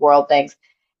fitness world things.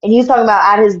 And he was talking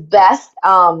about at his best,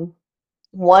 1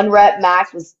 rep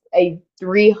max was a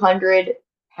 300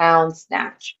 pound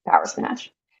snatch, power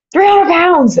snatch. 300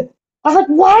 pounds. I was like,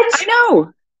 I what?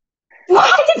 know.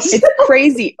 What? It's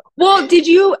crazy. Well, did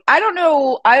you I don't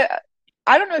know. I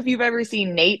don't know if you've ever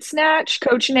seen Nate snatch,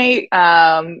 Coach Nate,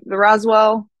 the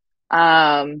Roswell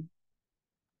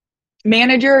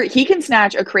manager. He can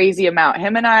snatch a crazy amount.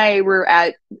 Him and I were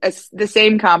at the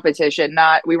same competition,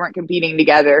 not we weren't competing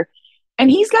together. And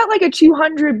he's got like a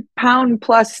 200-pound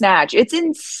plus snatch. It's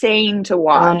insane to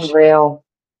watch. Unreal.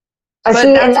 I But see,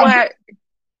 and that's why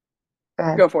go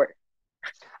ahead. go for it.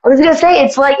 I was gonna say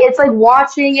it's like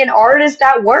watching an artist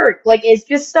at work. Like it's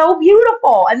just so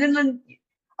beautiful. And then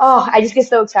oh, I just get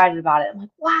so excited about it. I'm like,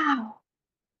 wow.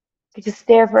 I could just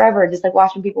stare forever, just like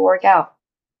watching people work out.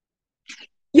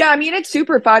 Yeah, I mean, it's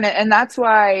super fun. And that's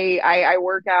why I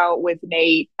work out with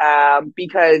Nate,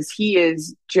 because he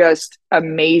is just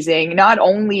amazing, not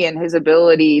only in his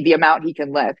ability, the amount he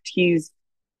can lift, he's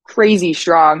crazy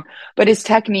strong, but his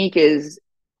technique is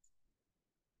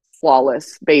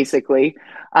flawless, basically.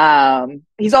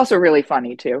 He's also really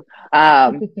funny too.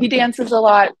 He dances a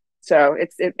lot, so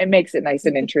it makes it nice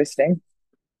and interesting.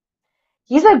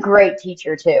 He's a great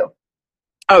teacher too.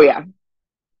 Oh, yeah.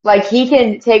 Like he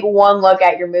can take one look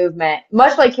at your movement,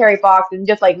 much like Carrie Fox and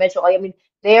just like Mitchell. Like, I mean,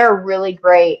 they are really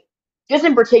great. Just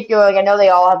in particular, like I know they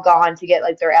all have gone to get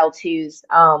like their L2s.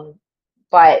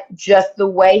 But just the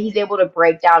way he's able to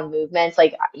break down movements,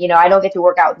 like I don't get to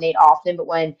work out with Nate often, but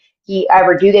when he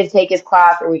ever do get to take his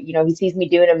class or he sees me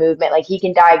doing a movement, like he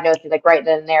can diagnose me like right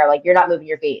then and there, like you're not moving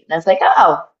your feet. And it's like,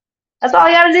 oh, that's all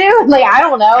you gotta do? Like I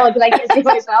don't know, like 'cause I can't see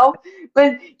myself.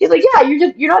 But he's like, yeah,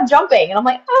 you're not jumping. And I'm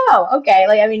like, oh, okay.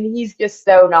 Like I mean, he's just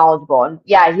so knowledgeable. And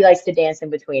yeah, he likes to dance in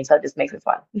between, so it just makes it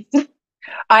fun.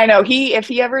 I know if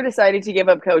he ever decided to give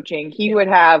up coaching, he would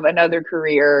have another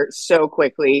career so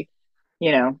quickly,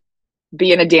 you know,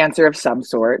 being a dancer of some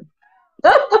sort.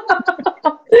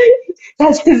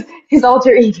 That's his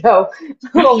alter ego.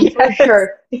 For Yes.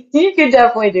 sure. He could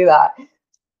definitely do that.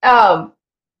 Um,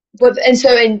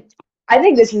 and I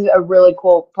think this is a really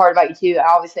cool part about you too.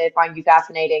 Obviously, I find you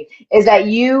fascinating. Is that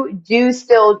you do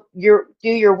still do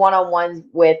your one-on-ones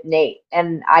with Nate,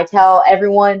 and I tell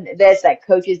everyone this that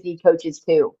coaches need coaches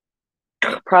too.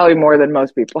 Probably more than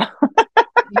most people.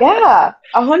 Yeah,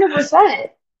 100%.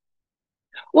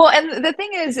 Well, and the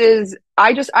thing is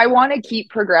I want to keep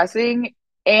progressing,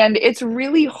 and it's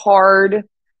really hard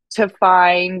to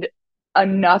find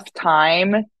enough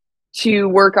time to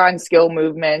work on skill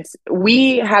movements.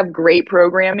 We have great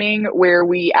programming where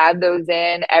we add those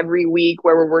in every week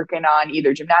where we're working on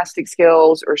either gymnastic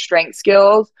skills or strength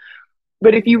skills.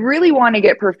 But if you really want to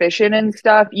get proficient in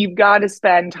stuff, you've got to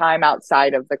spend time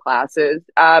outside of the classes.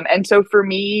 And so for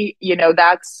me,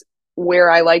 that's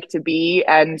where I like to be.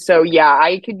 And so, yeah,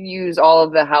 I could use all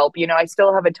of the help. I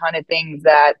still have a ton of things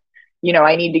that,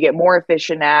 I need to get more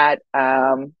efficient at,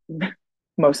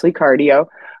 mostly cardio,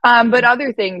 but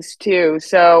other things too.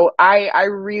 So I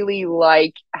really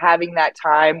like having that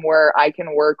time where I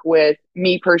can work with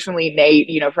me personally, Nate,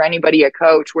 for anybody, a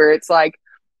coach, where it's like,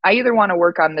 I either want to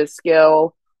work on this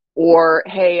skill or,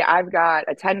 hey, I've got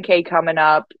a 10K coming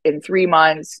up in 3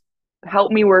 months.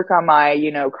 Help me work on my,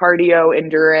 cardio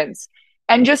endurance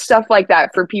and just stuff like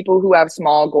that for people who have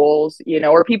small goals,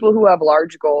 or people who have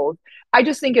large goals. I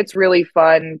just think it's really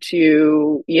fun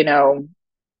to,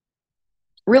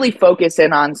 really focus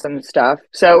in on some stuff.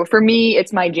 So for me,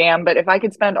 it's my jam. But if I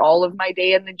could spend all of my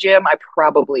day in the gym, I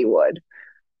probably would.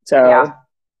 Yeah,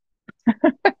 So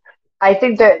I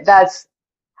think it's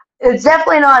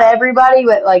definitely not everybody,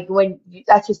 but like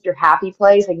that's just your happy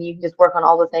place, and you can just work on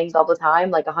all the things all the time,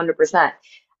 like 100%.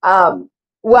 Um,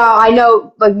 well, I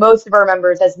know like most of our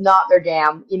members, that's not their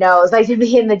jam. It's like to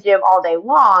be in the gym all day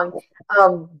long.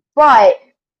 But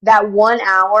that 1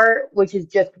 hour, which is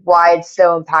just why it's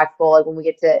so impactful, like when we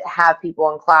get to have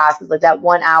people in class, is like that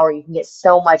 1 hour you can get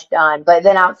so much done. But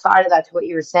then outside of that, to what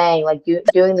you were saying, like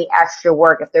doing the extra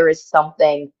work, if there is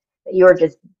something that you're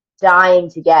just dying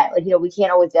to get, like, we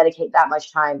can't always dedicate that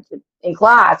much time in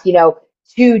class,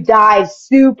 to dive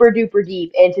super duper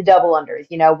deep into double unders.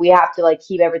 We have to like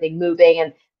keep everything moving,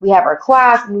 and we have our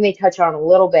class, and we may touch on it a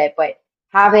little bit, but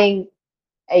having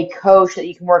a coach that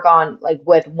you can work on like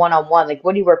with one-on-one, like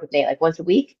what do you work with Nate, like once a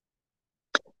week?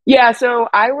 Yeah, so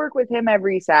I work with him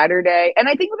every Saturday. And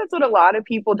I think that's what a lot of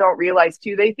people don't realize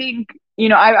too. They think,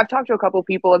 I've talked to a couple of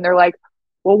people and they're like,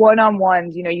 well,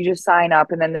 one-on-ones, you just sign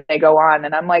up and then they go on.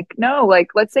 And I'm like, no, like,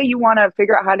 let's say you want to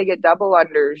figure out how to get double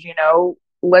unders,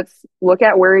 let's look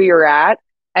at where you're at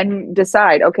and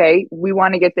decide, okay, we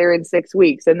want to get there in 6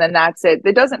 weeks. And then that's it.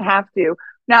 It doesn't have to.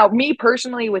 Now, me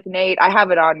personally with Nate, I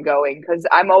have it ongoing because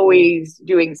I'm always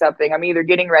doing something. I'm either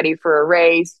getting ready for a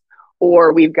race,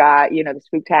 or we've got, the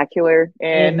spectacular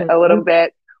in a little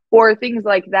bit, or things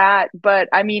like that. But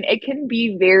I mean, it can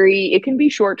be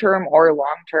short term or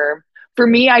long term. For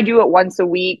me, I do it once a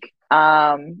week.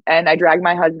 And I drag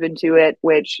my husband to it,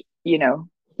 which,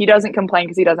 he doesn't complain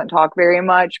because he doesn't talk very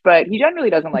much, but he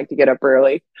generally doesn't like to get up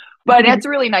early. But it's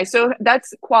really nice. So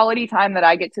that's quality time that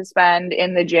I get to spend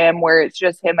in the gym where it's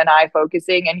just him and I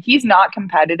focusing. And he's not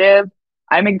competitive.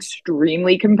 I'm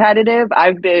extremely competitive.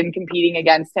 I've been competing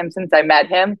against him since I met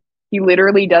him. He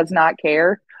literally does not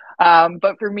care.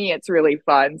 But for me, it's really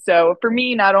fun. So for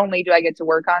me, not only do I get to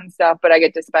work on stuff, but I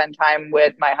get to spend time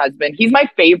with my husband. He's my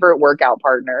favorite workout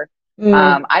partner.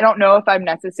 I don't know if I'm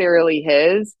necessarily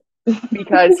his,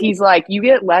 because he's like, you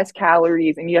get less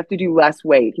calories and you have to do less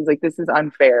weight. He's like, this is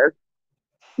unfair.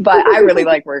 But I really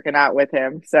like working out with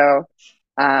him. So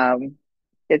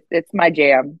it's my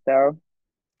jam. So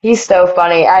He's so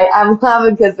funny. I'm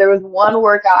laughing because there was one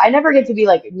workout. I never get to be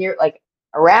like near, like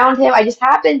around him. I just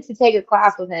happened to take a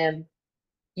class with him.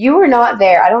 You were not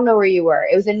there. I don't know where you were.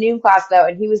 It was a noon class though,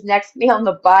 and he was next to me on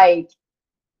the bike.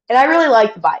 And I really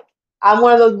like the bike. I'm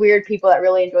one of those weird people that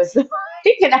really enjoys the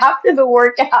bike. And after the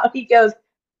workout, he goes,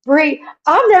 Bri,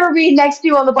 I'm never being next to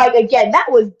you on the bike again. That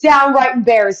was downright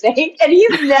embarrassing. And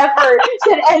he's never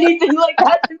said anything like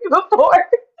that to me before.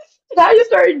 And I just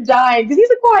started dying because he's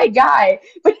a quiet guy.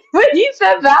 But when he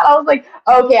said that, I was like,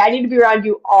 okay, I need to be around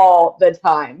you all the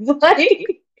time. Like,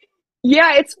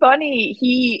 yeah, it's funny.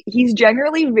 He's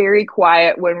generally very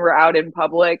quiet when we're out in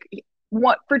public.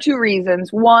 For two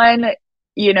reasons. One,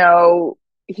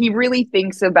 he really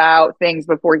thinks about things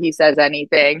before he says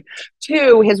anything.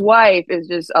 Two, his wife is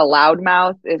just a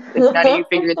loudmouth, if none of you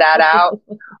figured that out.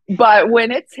 But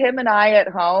when it's him and I at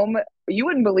home, you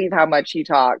wouldn't believe how much he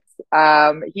talks.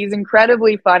 He's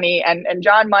incredibly funny. And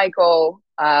John Michael,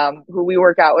 who we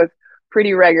work out with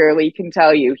pretty regularly, can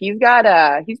tell you he's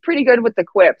pretty good with the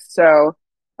quips. So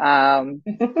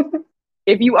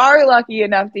if you are lucky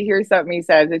enough to hear something he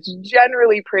says, it's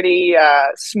generally pretty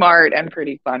smart and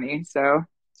pretty funny. So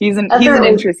he's an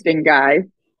interesting guy.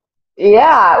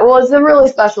 Yeah, well, it's a really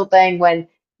special thing when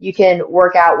you can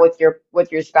work out with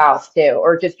your spouse too,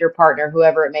 or just your partner,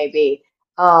 whoever it may be.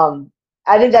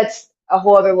 I think that's a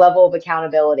whole other level of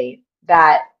accountability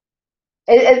that,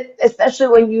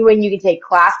 especially when you can take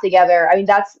class together. I mean,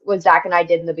 that's what Zach and I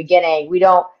did in the beginning.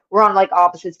 We're on like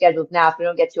opposite schedules now, so we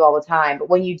don't get to all the time. But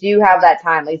when you do have that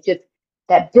time, like, it's just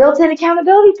that built-in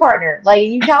accountability partner. Like,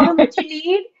 you tell them what you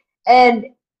need, and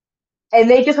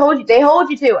they just hold you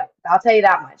to it. I'll tell you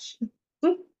that much.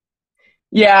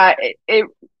 Yeah,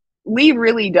 Lee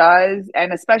really does,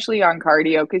 and especially on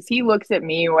cardio, because he looks at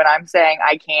me when I'm saying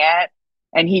I can't,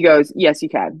 and he goes, yes, you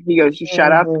can. He goes, you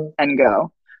shut up and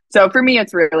go. So for me,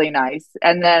 it's really nice.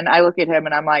 And then I look at him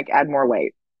and I'm like, add more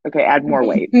weight. Okay, add more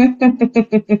weight.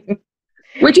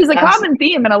 Which is a common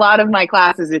theme in a lot of my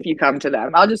classes if you come to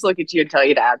them. I'll just look at you and tell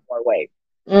you to add more weight.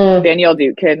 Danielle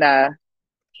Duke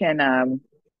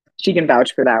she can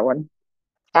vouch for that one.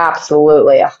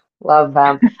 Absolutely. Love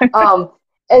them.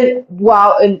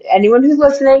 And anyone who's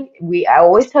listening, I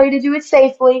always tell you to do it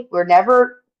safely. We're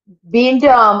never being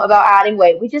dumb about adding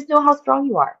weight. We just know how strong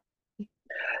you are.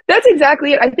 That's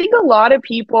exactly it. I think a lot of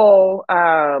people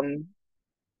don't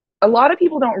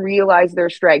realize their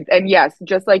strength. And yes,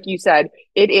 just like you said,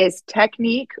 it is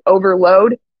technique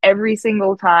overload every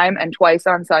single time and twice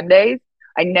on Sundays.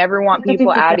 I never want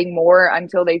people adding more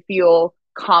until they feel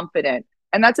confident.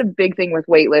 And that's a big thing with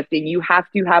weightlifting. You have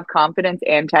to have confidence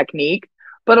and technique.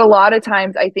 But a lot of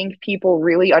times I think people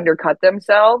really undercut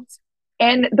themselves.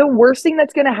 And the worst thing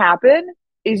that's going to happen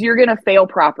is you're going to fail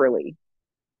properly.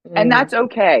 And that's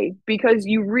okay, because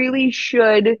you really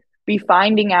should be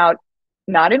finding out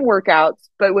not in workouts,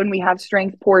 but when we have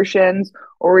strength portions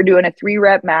or we're doing a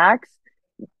 3-rep max,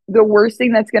 the worst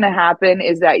thing that's going to happen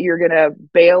is that you're going to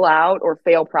bail out or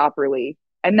fail properly.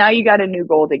 And now you got a new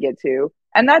goal to get to.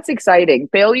 And that's exciting.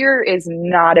 Failure is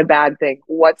not a bad thing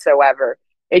whatsoever.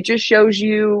 It just shows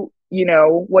you, you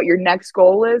know, what your next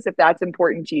goal is, if that's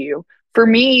important to you. For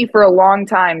me, for a long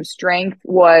time, strength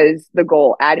was the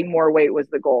goal. Adding more weight was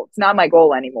the goal. It's not my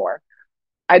goal anymore.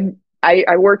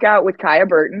 I work out with Kaya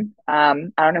Burton. I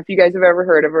don't know if you guys have ever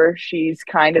heard of her. She's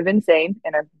kind of insane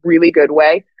in a really good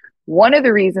way. One of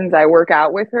the reasons I work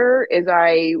out with her is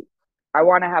I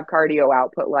want to have cardio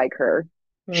output like her.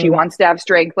 She wants to have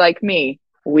strength like me.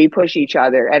 We push each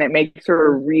other, and it makes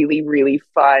her a really, really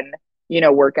fun, you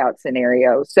know, workout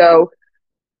scenario. So,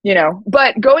 you know,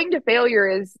 but going to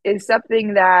failure is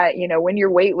something that, you know, when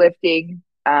you're weightlifting,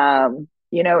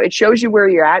 you know, it shows you where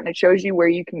you're at and it shows you where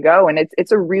you can go. And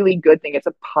it's a really good thing. It's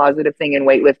a positive thing in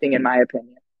weightlifting, in my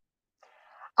opinion.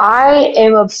 I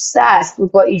am obsessed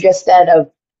with what you just said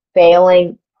of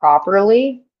failing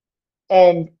properly.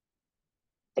 And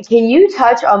can you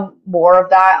touch on more of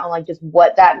that, on like just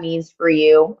what that means for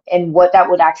you and what that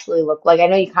would actually look like? I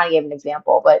know you kind of gave an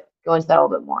example, but go into that a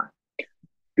little bit more.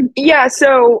 Yeah.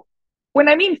 So when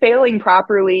I mean failing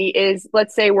properly is,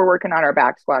 let's say we're working on our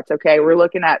back squats. Okay. We're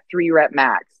looking at 3-rep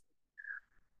max.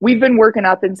 We've been working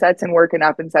up in sets and working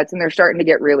up in sets, and they're starting to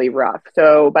get really rough.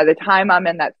 So by the time I'm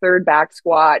in that 3rd back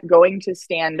squat, going to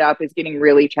stand up is getting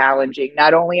really challenging.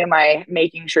 Not only am I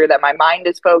making sure that my mind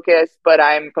is focused, but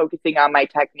I'm focusing on my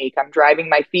technique. I'm driving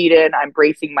my feet in, I'm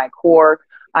bracing my core,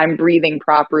 I'm breathing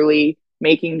properly,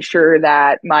 making sure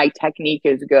that my technique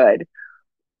is good.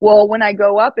 Well, when I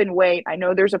go up in weight, I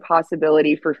know there's a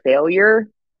possibility for failure,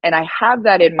 and I have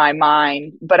that in my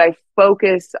mind, but I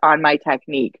focus on my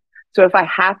technique. So if I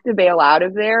have to bail out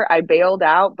of there, I bailed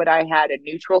out, but I had a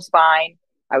neutral spine.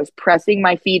 I was pressing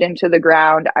my feet into the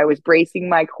ground. I was bracing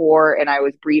my core, and I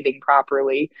was breathing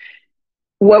properly.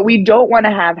 What we don't want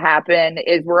to have happen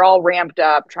is we're all ramped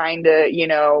up trying to, you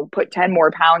know, put 10 more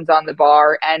pounds on the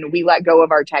bar, and we let go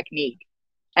of our technique.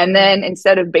 And then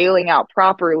instead of bailing out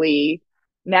properly,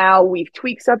 now we've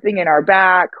tweaked something in our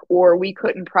back, or we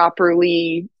couldn't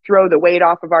properly throw the weight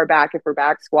off of our back if we're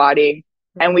back squatting,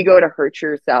 and we go to hurt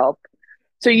yourself.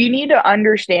 So you need to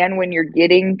understand when you're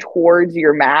getting towards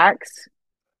your max,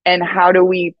 and how do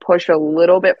we push a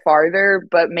little bit farther,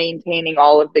 but maintaining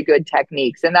all of the good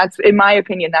techniques. And that's, in my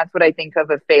opinion, that's what I think of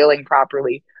failing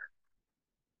properly.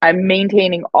 I'm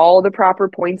maintaining all the proper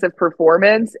points of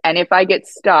performance. And if I get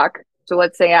stuck, so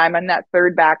let's say I'm in that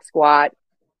 3rd back squat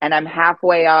and I'm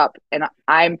halfway up and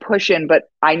I'm pushing, but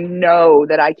I know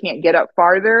that I can't get up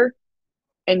farther,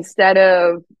 instead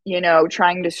of, you know,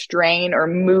 trying to strain or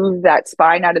move that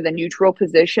spine out of the neutral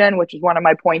position, which is one of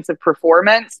my points of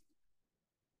performance,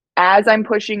 as I'm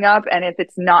pushing up, and if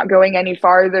it's not going any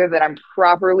farther, then I'm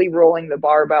properly rolling the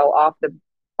barbell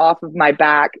off of my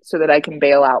back so that I can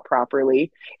bail out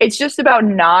properly. It's just about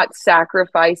not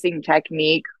sacrificing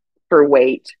technique for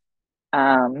weight.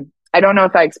 I don't know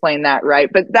if I explained that right,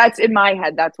 but that's, in my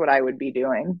head, that's what I would be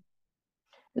doing.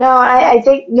 No, I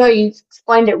think, no, you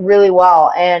explained it really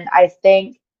well. And I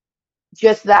think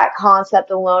just that concept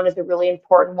alone is a really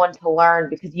important one to learn,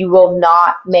 because you will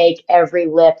not make every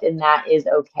lift, and that is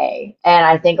okay. And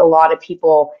I think a lot of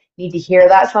people need to hear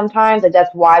that sometimes. Like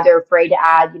that's why they're afraid to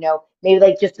add, you know, maybe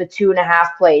like just the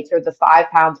 2.5 plates or the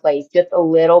 5-pound plates, just a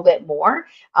little bit more.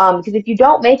 Because if you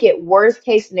don't make it, worst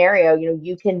case scenario, you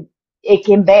know, it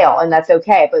can bail, and that's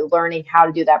okay. But learning how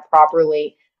to do that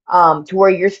properly, to where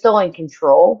you're still in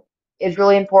control, is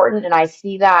really important. And I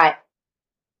see that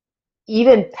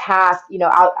even past, you know,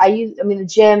 I mean, the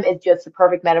gym is just the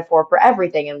perfect metaphor for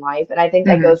everything in life. And I think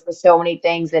that goes for so many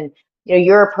things. And, you know,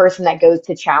 you're a person that goes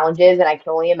to challenges. And I can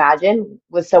only imagine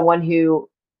with someone who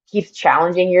keeps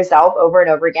challenging yourself over and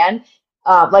over again,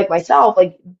 like myself,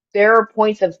 like there are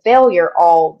points of failure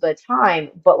all the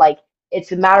time, but like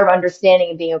it's a matter of understanding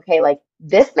and being okay. Like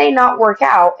this may not work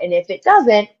out. And if it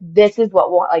doesn't, this is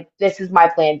what will, like, this is my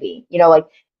plan B, you know, like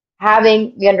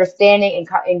having the understanding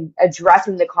and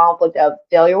addressing the conflict of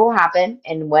failure will happen,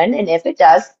 and when and if it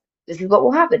does, this is what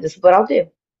will happen. This is what I'll do.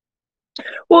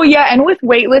 Well, yeah, and with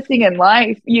weightlifting in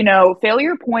life, you know,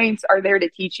 failure points are there to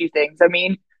teach you things. I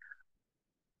mean,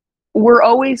 we're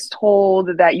always told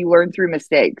that you learn through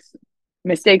mistakes.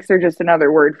 Mistakes are just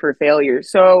another word for failure.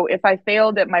 So if I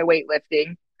failed at my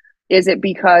weightlifting, is it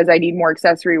because I need more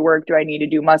accessory work? Do I need to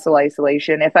do muscle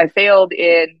isolation? If I failed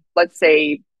in, let's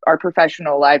say, our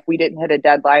professional life, we didn't hit a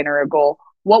deadline or a goal,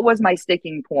 what was my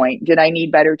sticking point? Did I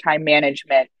need better time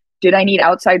management? Did I need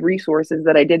outside resources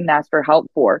that I didn't ask for help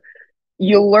for?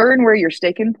 You learn where your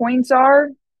sticking points are,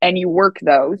 and you work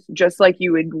those just like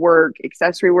you would work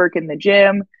accessory work in the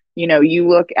gym. You know, you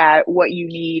look at what you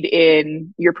need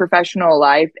in your professional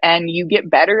life and you get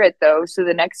better at those. So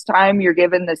the next time you're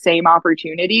given the same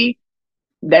opportunity,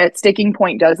 that sticking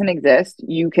point doesn't exist.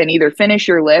 You can either finish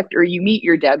your lift or you meet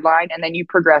your deadline and then you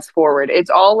progress forward.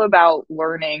 It's all about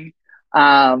learning,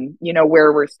 you know,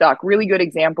 where we're stuck. Really good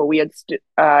example. We had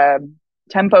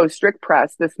tempo strict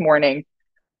press this morning,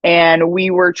 and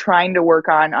we were trying to work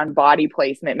on body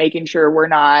placement, making sure we're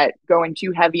not going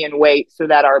too heavy in weight so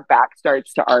that our back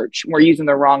starts to arch. We're using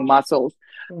the wrong muscles.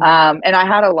 And I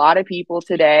had a lot of people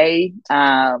today,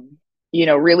 you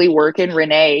know, really working.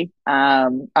 Renee, I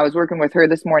was working with her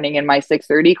this morning in my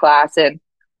 6:30 class, and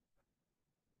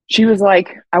she was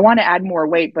like, I want to add more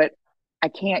weight, but I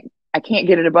can't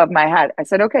get it above my head. I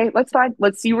said, okay,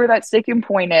 let's see where that sticking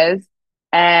point is.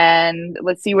 And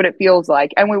let's see what it feels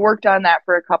like. And we worked on that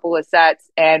for a couple of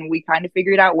sets, and we kind of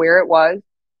figured out where it was.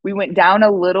 We went down a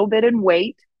little bit in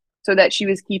weight so that she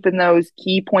was keeping those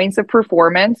key points of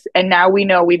performance. And now we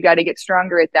know we've got to get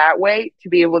stronger at that weight to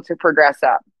be able to progress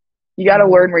up. You got to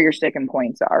learn where your sticking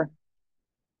points are.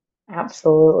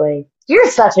 Absolutely.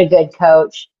 You're such a good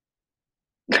coach.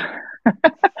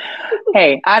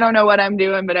 Hey, I don't know what I'm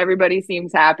doing, but everybody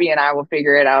seems happy and I will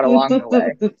figure it out along the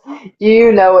way.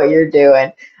 You know what you're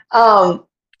doing. Wow,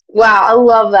 I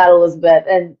love that, Elizabeth.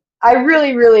 And I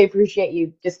really, really appreciate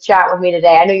you just chatting with me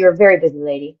today. I know you're a very busy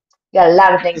lady. You got a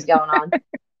lot of things going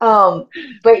on.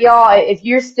 But y'all, if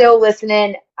you're still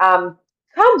listening, come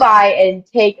by and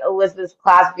take Elizabeth's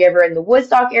class if you're ever in the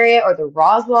Woodstock area or the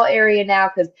Roswell area now.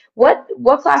 Because what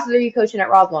classes are you coaching at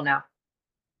Roswell now?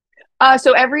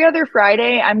 So every other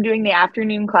Friday, I'm doing the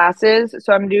afternoon classes.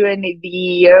 So I'm doing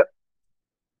the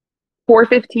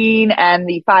 4:15 and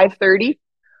the 5:30.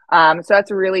 So that's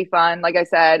really fun. Like I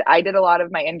said, I did a lot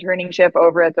of my internship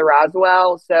over at the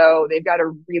Roswell. So they've got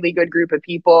a really good group of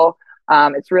people.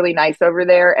 It's really nice over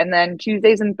there. And then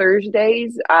Tuesdays and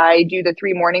Thursdays, I do the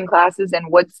 3 morning classes in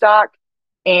Woodstock.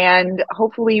 And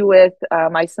hopefully with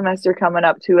my semester coming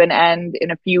up to an end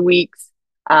in a few weeks,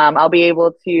 I'll be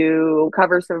able to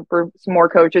cover for some more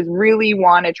coaches. Really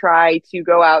want to try to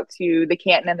go out to the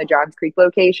Canton and the Johns Creek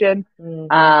location.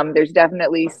 There's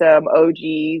definitely some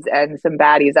OGs and some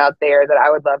baddies out there that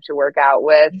I would love to work out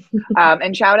with.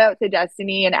 And shout out to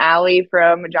Destiny and Allie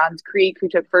from Johns Creek who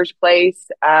took first place.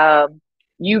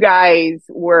 You guys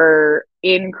were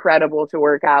incredible to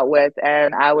work out with,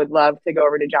 and I would love to go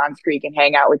over to Johns Creek and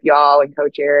hang out with y'all and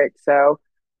Coach Eric. So,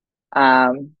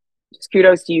 just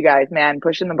kudos to you guys, man.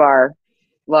 Pushing the bar.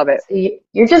 Love it. So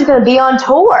you're just going to be on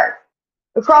tour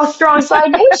across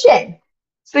StrongSide Nation.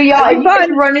 So y'all, if you guys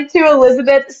run into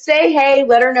Elizabeth, say hey,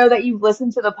 let her know that you've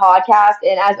listened to the podcast.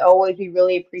 And as always, we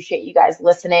really appreciate you guys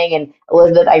listening. And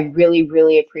Elizabeth, I really,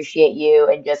 really appreciate you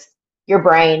and just your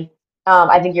brain.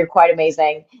 I think you're quite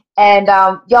amazing. And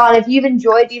y'all, and if you've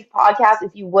enjoyed these podcasts,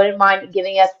 if you wouldn't mind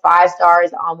giving us 5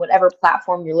 stars on whatever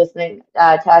platform you're listening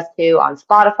to us to, on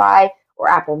Spotify or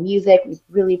Apple Music, we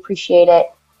really appreciate it.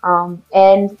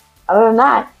 And other than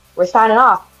that, we're signing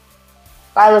off.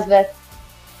 Bye, Elizabeth.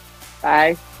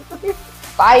 Bye.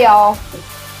 Bye, y'all.